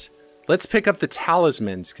 yes. Let's pick up the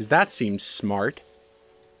talismans, because that seems smart.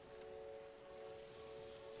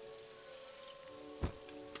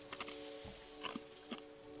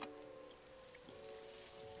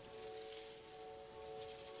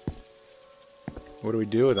 What do we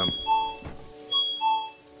do with them?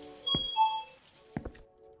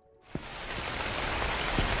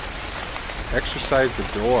 Exercise the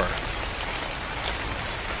door.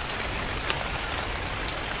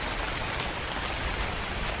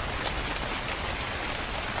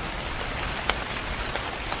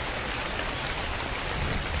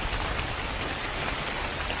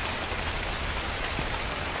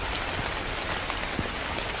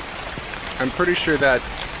 I'm pretty sure that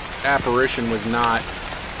apparition was not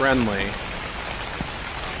friendly.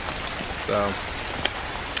 So,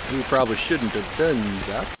 we probably shouldn't have done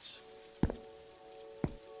that.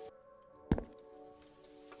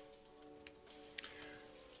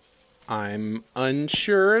 I'm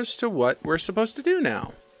unsure as to what we're supposed to do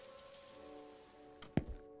now. Do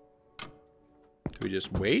we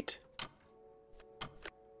just wait?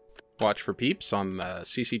 Watch for peeps on the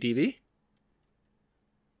CCTV?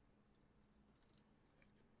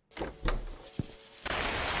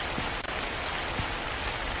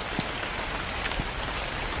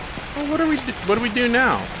 Well, what do we do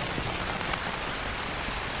now?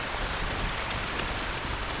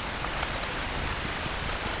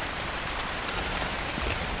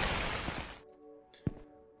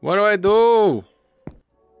 What do I do?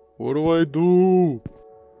 What do I do?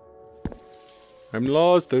 I'm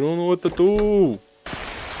lost. I don't know what to do.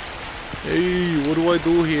 Hey, what do I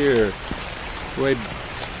do here? Do I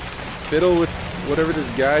fiddle with whatever this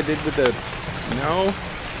guy did with the... No?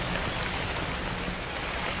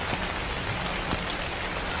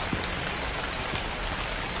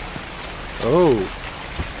 Oh.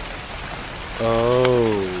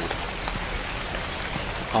 Oh.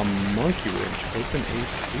 A monkey wrench. Open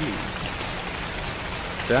AC.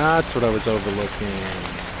 That's what I was overlooking.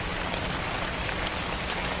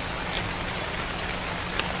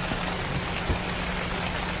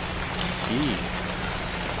 Key.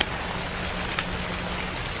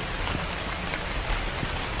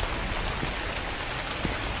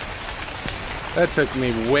 That took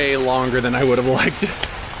me way longer than I would have liked to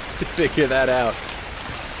figure that out.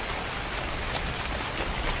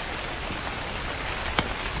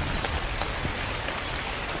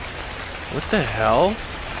 What the hell?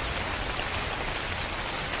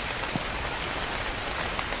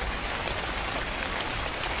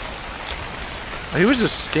 He was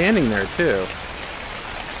just standing there too.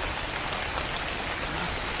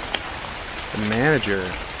 The manager.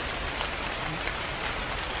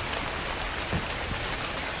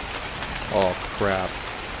 Oh crap.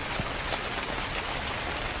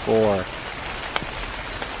 4.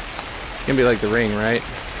 It's gonna be like The Ring, right?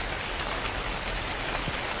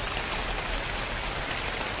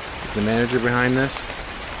 Is the manager behind this?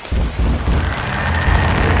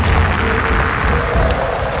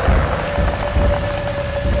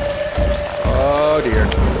 Oh dear.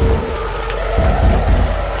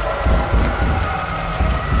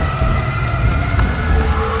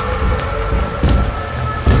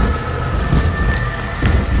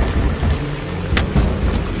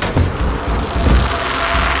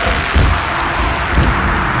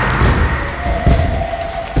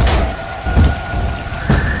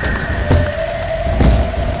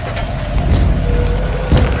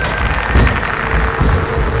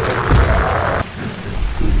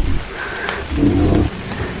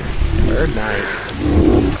 Third night.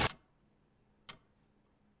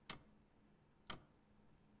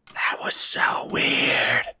 That was so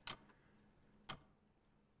weird.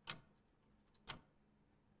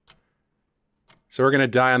 So we're gonna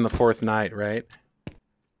die on the 4th night, right?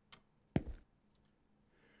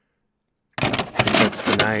 That's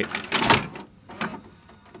tonight.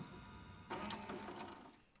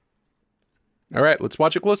 All right, let's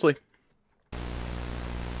watch it closely.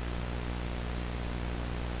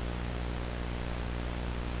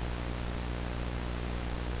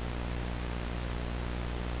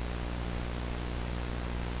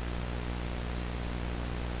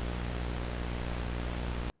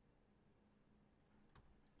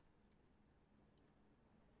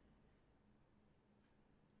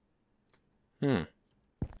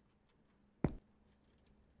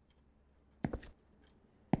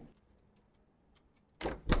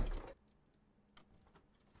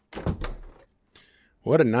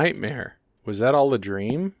 What a nightmare. Was that all a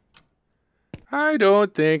dream? I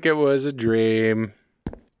don't think it was a dream.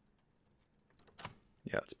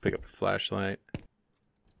 Yeah, let's pick up a flashlight.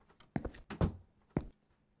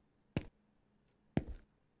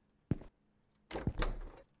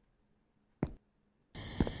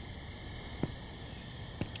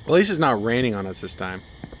 At least it's not raining on us this time.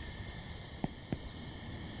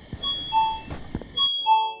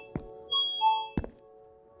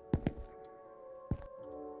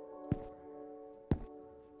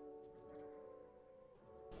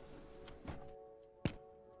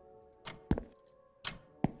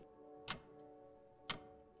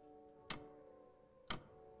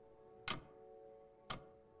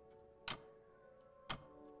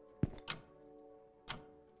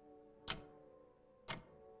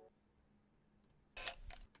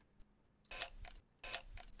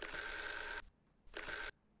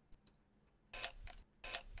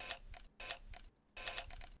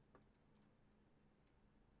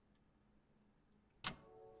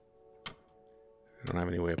 I don't have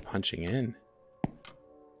any way of punching in.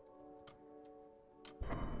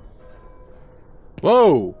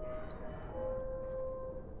 Whoa!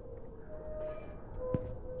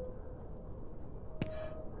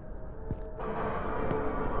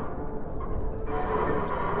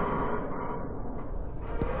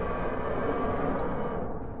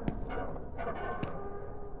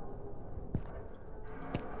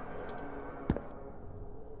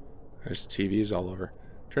 There's TVs all over.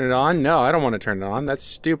 Turn it on? No, I don't want to turn it on. That's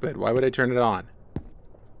stupid. Why would I turn it on?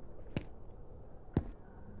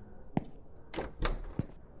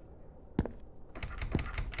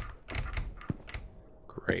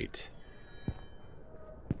 Great.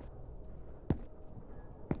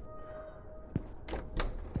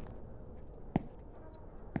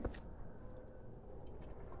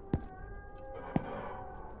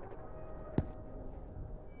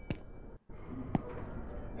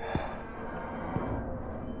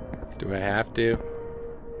 Do I have to?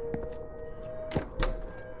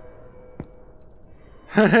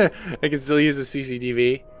 I can still use the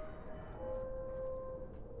CCTV.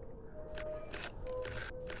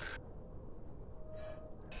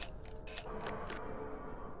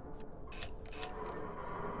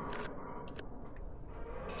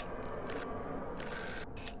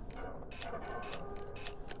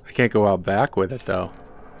 I can't go out back with it though.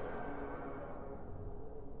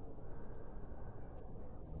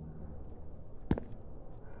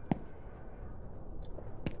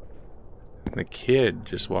 The kid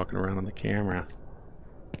just walking around on the camera.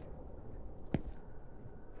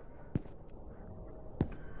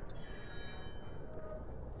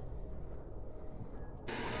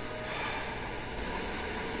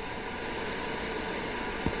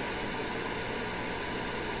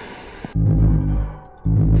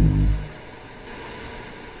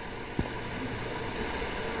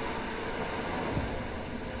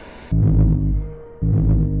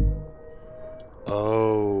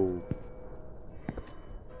 Oh.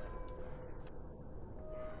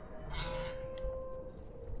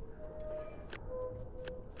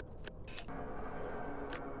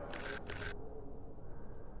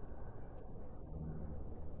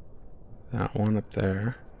 That one up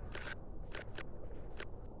there.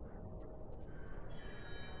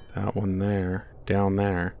 That one there. Down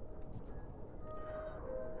there.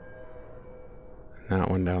 And that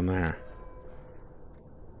one down there.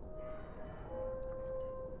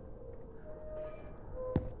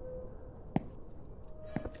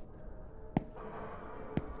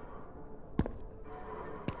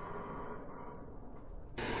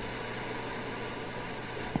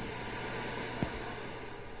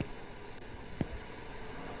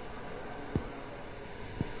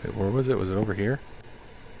 Wait, where was it? Was it over here?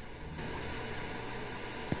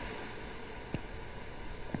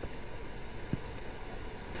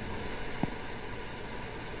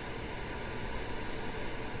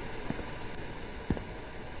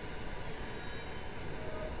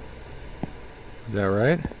 Is that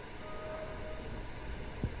right?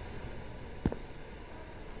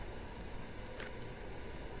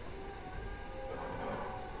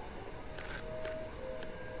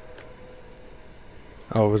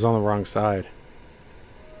 Oh, it was on the wrong side.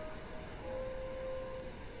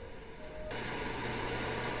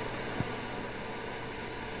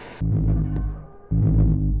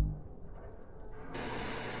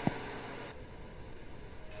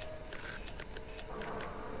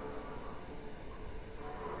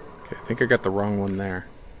 Okay, I think I got the wrong one there.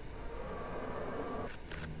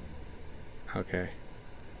 Okay.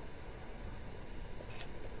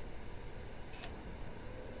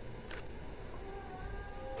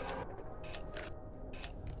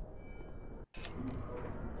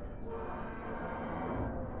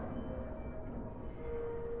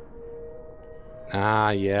 Ah,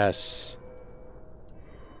 yes.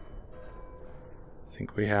 I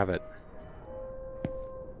think we have it.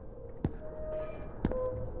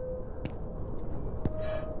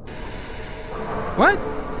 What?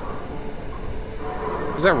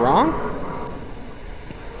 Is that wrong?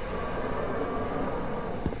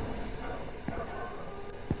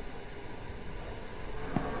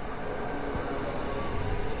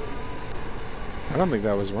 I don't think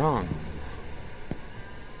that was wrong.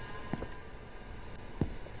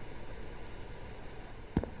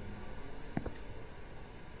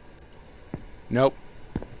 Nope.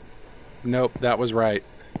 Nope, that was right.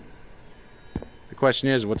 The question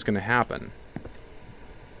is, what's going to happen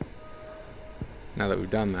now that we've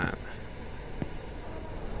done that?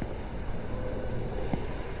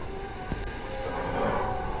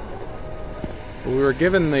 Well, we were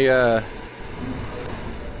given the,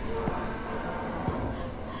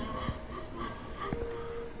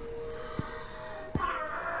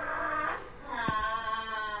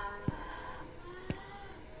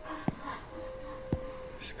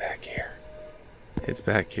 It's back here. It's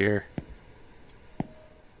back here.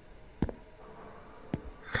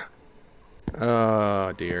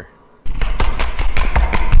 Oh, dear.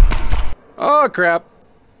 Oh, crap.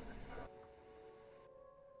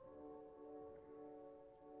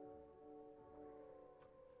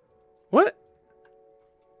 What?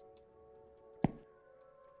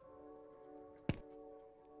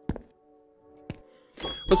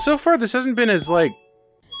 But so far, this hasn't been as, like,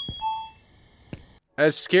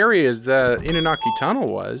 as scary as the Inunaki Tunnel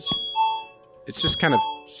was. It's just kind of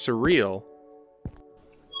surreal.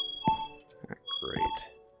 Great.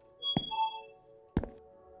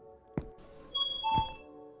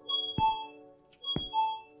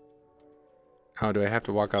 Oh, do I have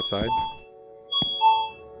to walk outside?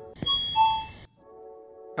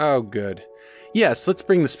 Oh, good. Yes, let's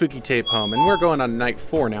bring the spooky tape home. And we're going on night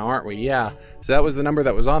 4 now, aren't we? Yeah. So that was the number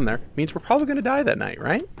that was on there. Means we're probably going to die that night,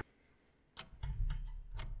 right?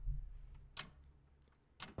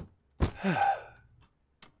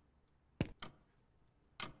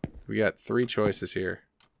 We got 3 choices here.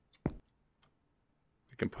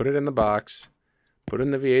 We can put it in the box, put it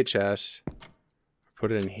in the VHS, put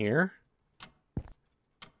it in here.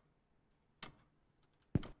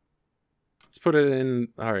 Let's put it in...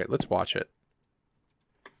 Alright, let's watch it.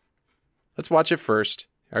 Let's watch it first.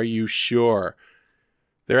 Are you sure?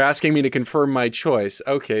 They're asking me to confirm my choice.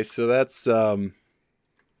 Okay, so that's,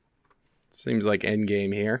 seems like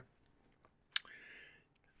endgame here.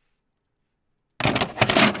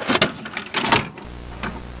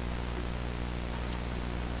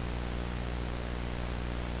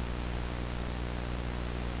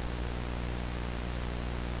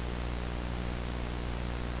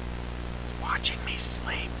 It's watching me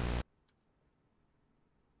sleep.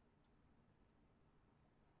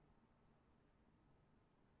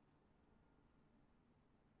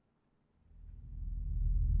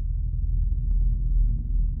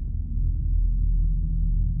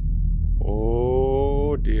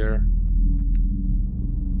 Oh dear.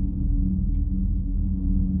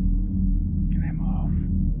 Can I move?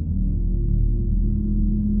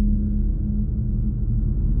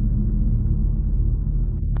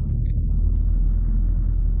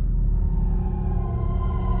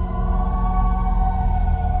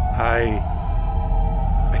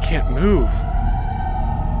 I can't move.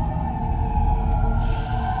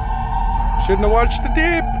 Shouldn't have watched the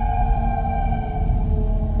tape.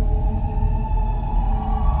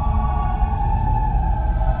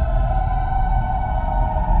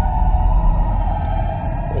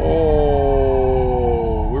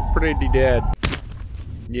 Oh, we're pretty dead.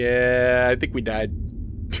 Yeah, I think we died.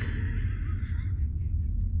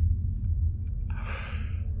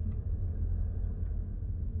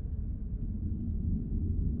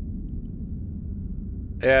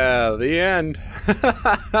 Yeah, the end.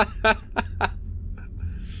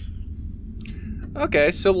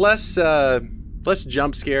 Okay, so less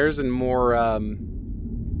jump scares and more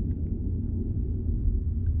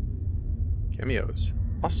cameos.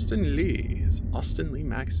 Austin Lee. It's Austin Lee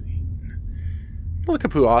magazine. Look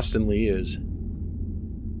up who Austin Lee is.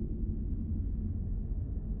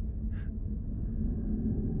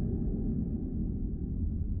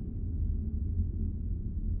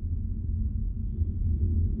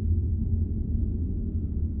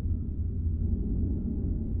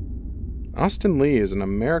 Austin Lee is an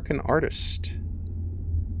American artist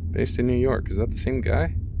based in New York. Is that the same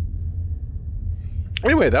guy?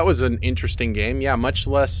 Anyway, that was an interesting game. Yeah, much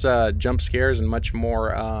less jump scares and much more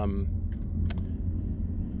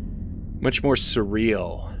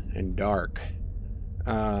surreal and dark.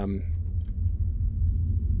 I'm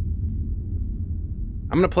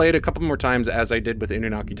gonna play it a couple more times as I did with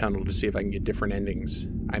Inunaki Tunnel to see if I can get different endings.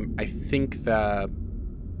 I think that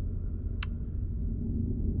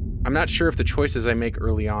I'm not sure if the choices I make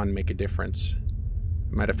early on make a difference.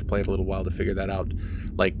 I might have to play it a little while to figure that out.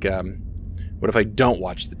 Like, what if I don't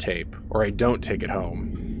watch the tape? Or I don't take it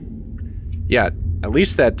home? Yeah, at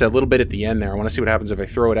least that little bit at the end there. I want to see what happens if I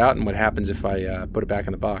throw it out and what happens if I put it back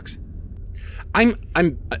in the box.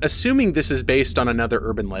 I'm assuming this is based on another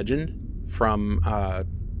urban legend from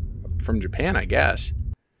Japan, I guess.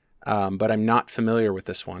 But I'm not familiar with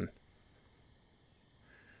this one.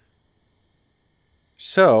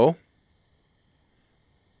 So,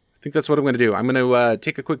 I think that's what I'm going to do. I'm going to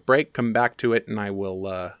take a quick break, come back to it, and I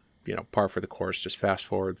will, par for the course, just fast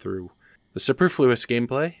forward through the superfluous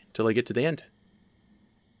gameplay till I get to the end.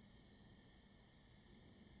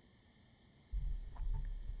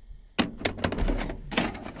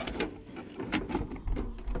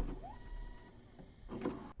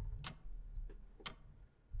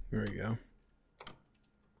 There we go.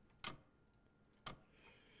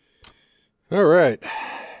 All right,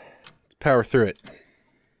 let's power through it.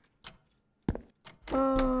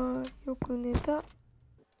 よく寝た。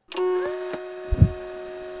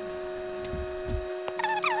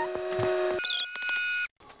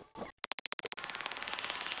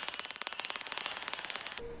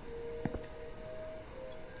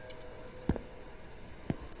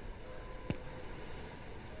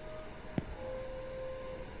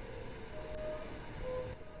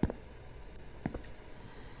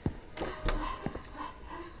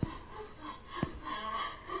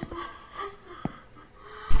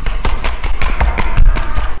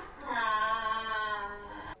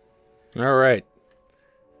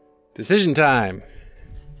Decision time.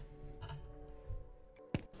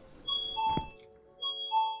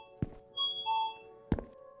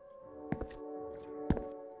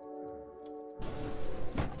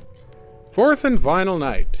 Fourth and final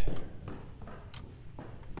night.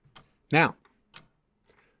 Now,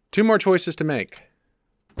 2 more choices to make.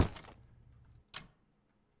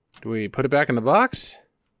 Do we put it back in the box?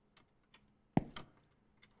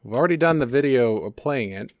 We've already done the video of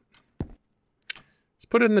playing it. Let's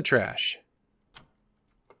put it in the trash.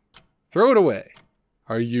 Throw it away.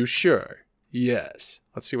 Are you sure? Yes.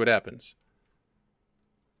 Let's see what happens.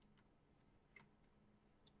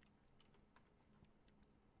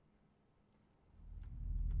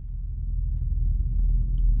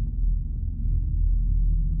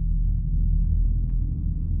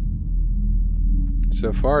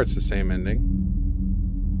 So far, it's the same ending.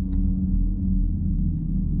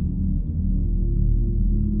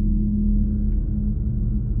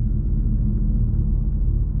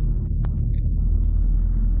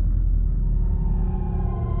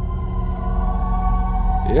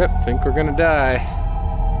 Yep, think we're gonna die.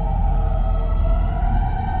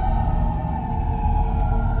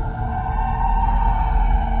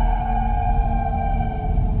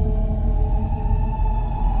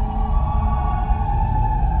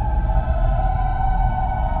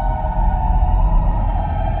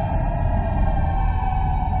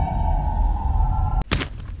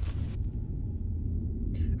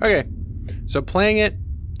 Okay, so playing it,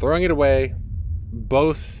 throwing it away,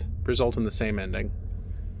 both result in the same ending.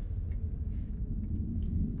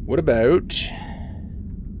 What about...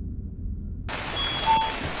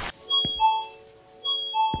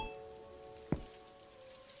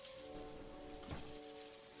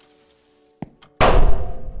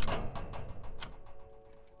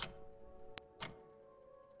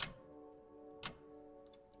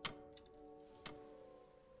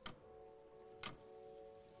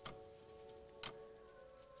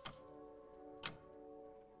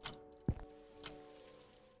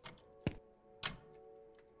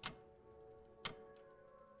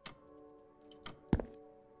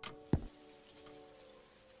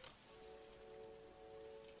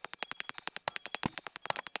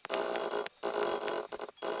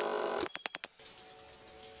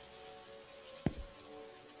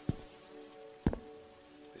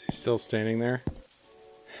 Is he still standing there?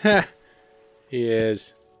 Ha! He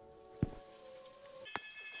is.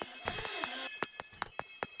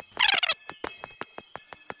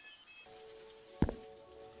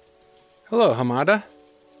 Hello, Hamada.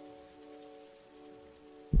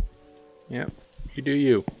 Yep, you do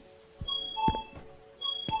you.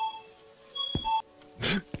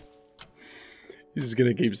 He's just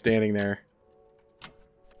gonna keep standing there.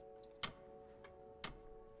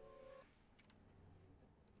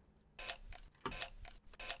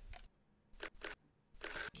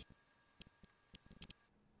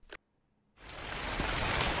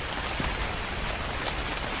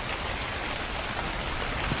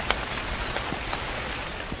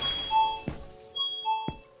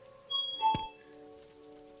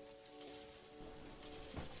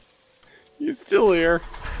 He's still here.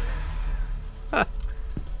 I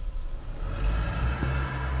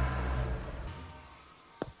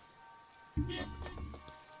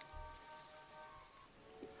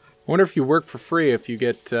wonder if you work for free if you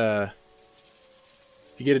get an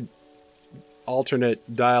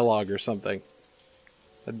alternate dialogue or something.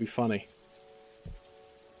 That'd be funny.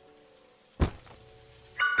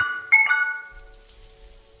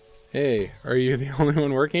 Hey, are you the only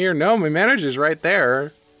one working here? No, my manager's right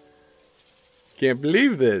there. Can't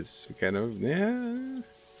believe this. We kind of, yeah.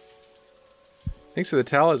 Thanks for the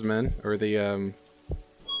talisman, or the,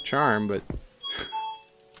 charm, but...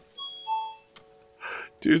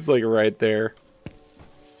 Dude's, like, right there.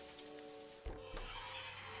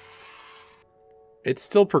 It's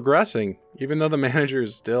still progressing, even though the manager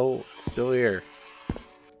is still here.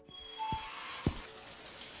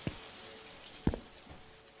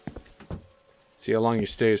 See how long he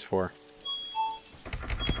stays for.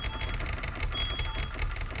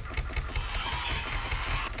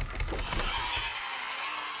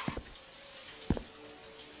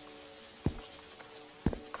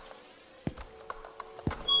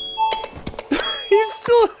 He's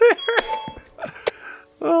still there!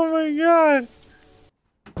 Oh my god!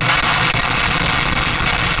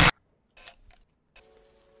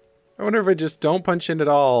 I wonder if I just don't punch in at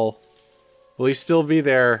all. Will he still be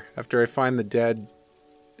there after I find the dead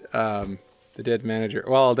manager?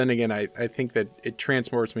 Well, then again, I think that it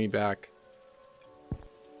transports me back.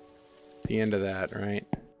 The end of that, right?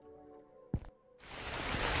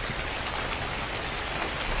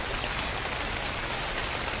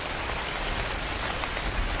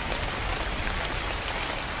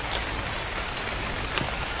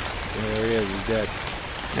 dead.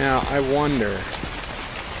 Now, I wonder...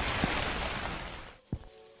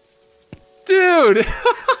 Dude!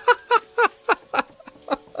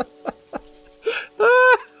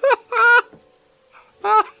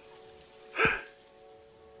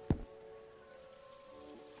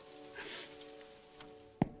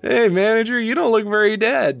 Hey, manager, you don't look very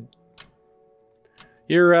dead.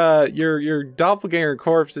 Your doppelganger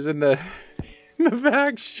corpse is in the in the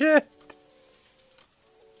back. Shit.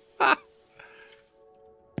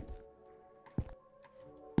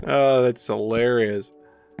 Oh, that's hilarious.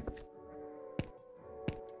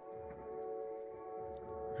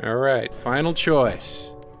 All right, final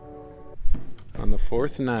choice on the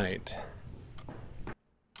 4th night,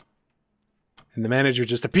 and the manager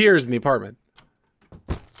just appears in the apartment.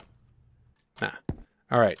 Nah.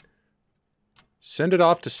 All right. Send it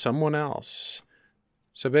off to someone else.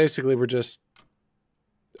 So basically we're just...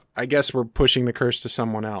 I guess we're pushing the curse to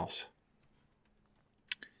someone else.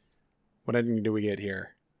 What ending do we get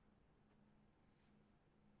here?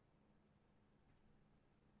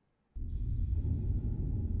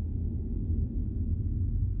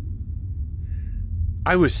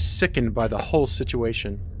 I was sickened by the whole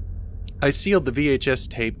situation. I sealed the VHS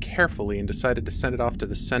tape carefully and decided to send it off to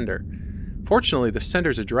the sender. Fortunately, the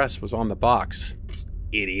sender's address was on the box.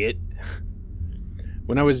 Idiot.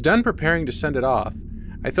 When I was done preparing to send it off,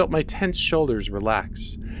 I felt my tense shoulders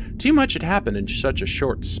relax. Too much had happened in such a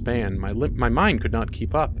short span. My mind could not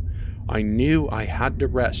keep up. I knew I had to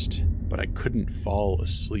rest, but I couldn't fall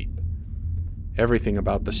asleep. Everything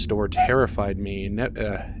about the store terrified me.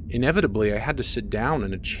 Inevitably, I had to sit down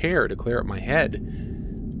in a chair to clear up my head.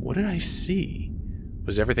 What did I see?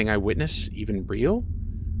 Was everything I witnessed even real?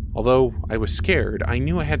 Although I was scared, I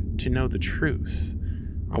knew I had to know the truth.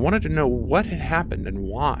 I wanted to know what had happened and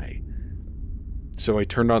why. So I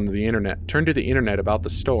turned to the internet about the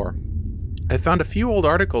store. I found a few old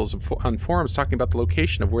articles on forums talking about the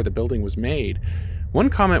location of where the building was made. One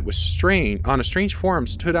comment was strange. On a strange forum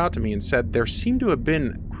stood out to me and said there seemed to have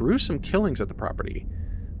been gruesome killings at the property.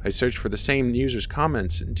 I searched for the same user's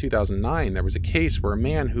comments. In 2009, there was a case where a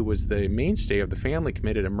man who was the mainstay of the family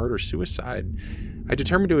committed a murder-suicide. I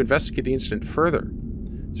determined to investigate the incident further.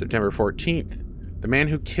 September 14th. The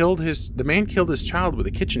man killed his child with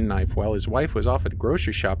a kitchen knife while his wife was off at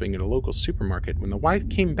grocery shopping at a local supermarket. When the wife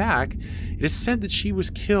came back, it is said that she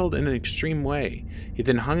was killed in an extreme way. He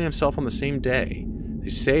then hung himself on the same day.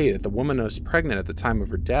 They say that the woman was pregnant at the time of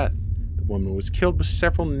her death. The woman was killed with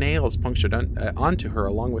several nails punctured onto her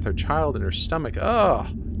along with her child in her stomach.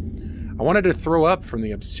 Ugh! I wanted to throw up from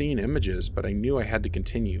the obscene images, but I knew I had to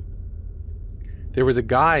continue. There was a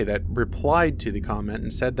guy that replied to the comment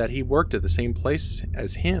and said that he worked at the same place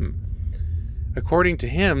as him. According to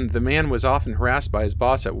him, the man was often harassed by his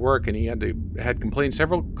boss at work, and he had complained to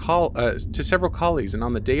several colleagues, and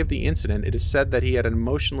on the day of the incident, it is said that he had an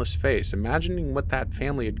emotionless face. Imagining what that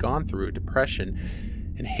family had gone through, depression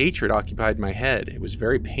and hatred occupied my head. It was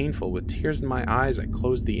very painful. With tears in my eyes, I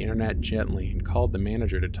closed the internet gently and called the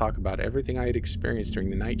manager to talk about everything I had experienced during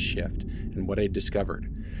the night shift and what I had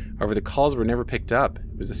discovered. However, the calls were never picked up.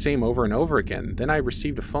 It was the same over and over again. Then I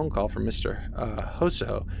received a phone call from Mr.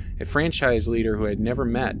 Hoso, a franchise leader who I had never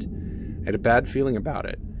met. I had a bad feeling about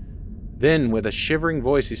it. Then, with a shivering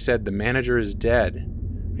voice, he said, "The manager is dead."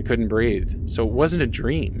 I couldn't breathe, so it wasn't a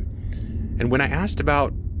dream. And when I asked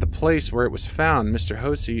about the place where it was found, Mr.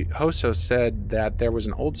 Hoso said that there was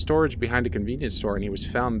an old storage behind a convenience store, and he was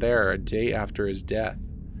found there a day after his death.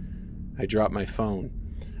 I dropped my phone.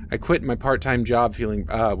 I quit my part-time job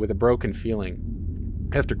with a broken feeling.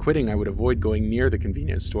 After quitting, I would avoid going near the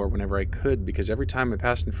convenience store whenever I could, because every time I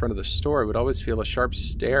passed in front of the store, I would always feel a sharp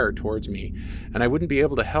stare towards me, and I wouldn't be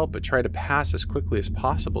able to help but try to pass as quickly as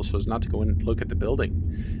possible so as not to go in and look at the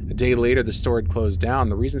building. A day later, the store had closed down.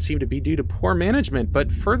 The reason seemed to be due to poor management,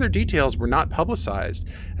 but further details were not publicized.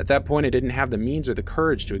 At that point, I didn't have the means or the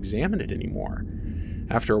courage to examine it anymore.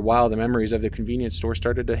 After a while, the memories of the convenience store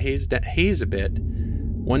started to haze a bit.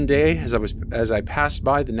 One day, as I passed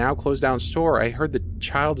by the now closed down store, I heard the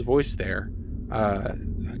child's voice there. A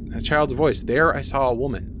child's voice. There I saw a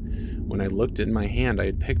woman. When I looked in my hand, I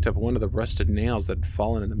had picked up one of the rusted nails that had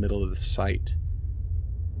fallen in the middle of the site.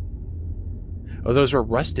 Oh, those were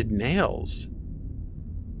rusted nails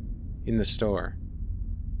in the store.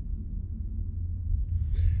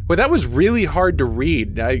 Well, that was really hard to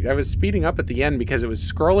read. I was speeding up at the end because it was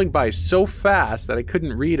scrolling by so fast that I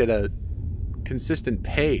couldn't read at a consistent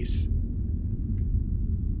pace.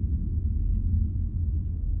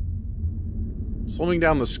 Slowing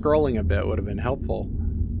down the scrolling a bit would have been helpful.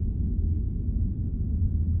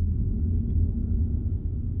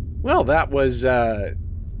 Well, that was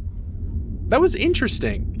That was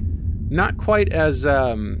interesting. Not quite as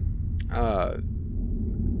not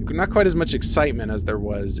quite as much excitement as there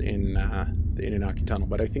was in the Inunaki Tunnel,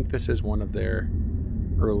 but I think this is one of their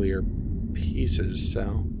earlier pieces,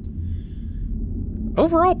 so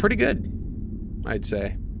overall pretty good, I'd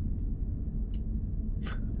say.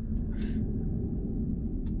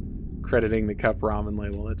 Crediting the cup ramen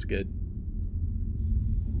label, that's good.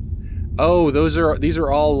 Oh, these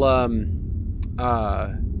are all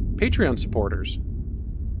Patreon supporters.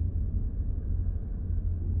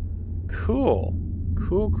 Cool.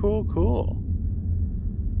 Cool.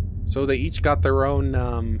 So they each got their own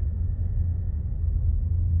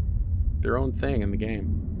thing in the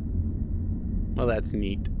game. Well, that's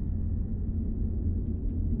neat.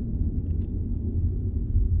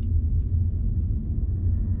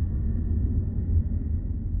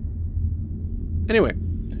 Anyway,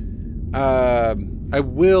 I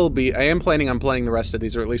am planning on playing the rest of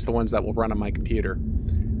these, or at least the ones that will run on my computer.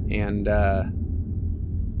 And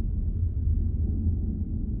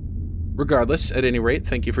regardless, at any rate,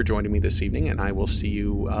 thank you for joining me this evening, and I will see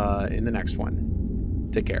you in the next one.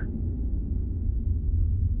 Take care.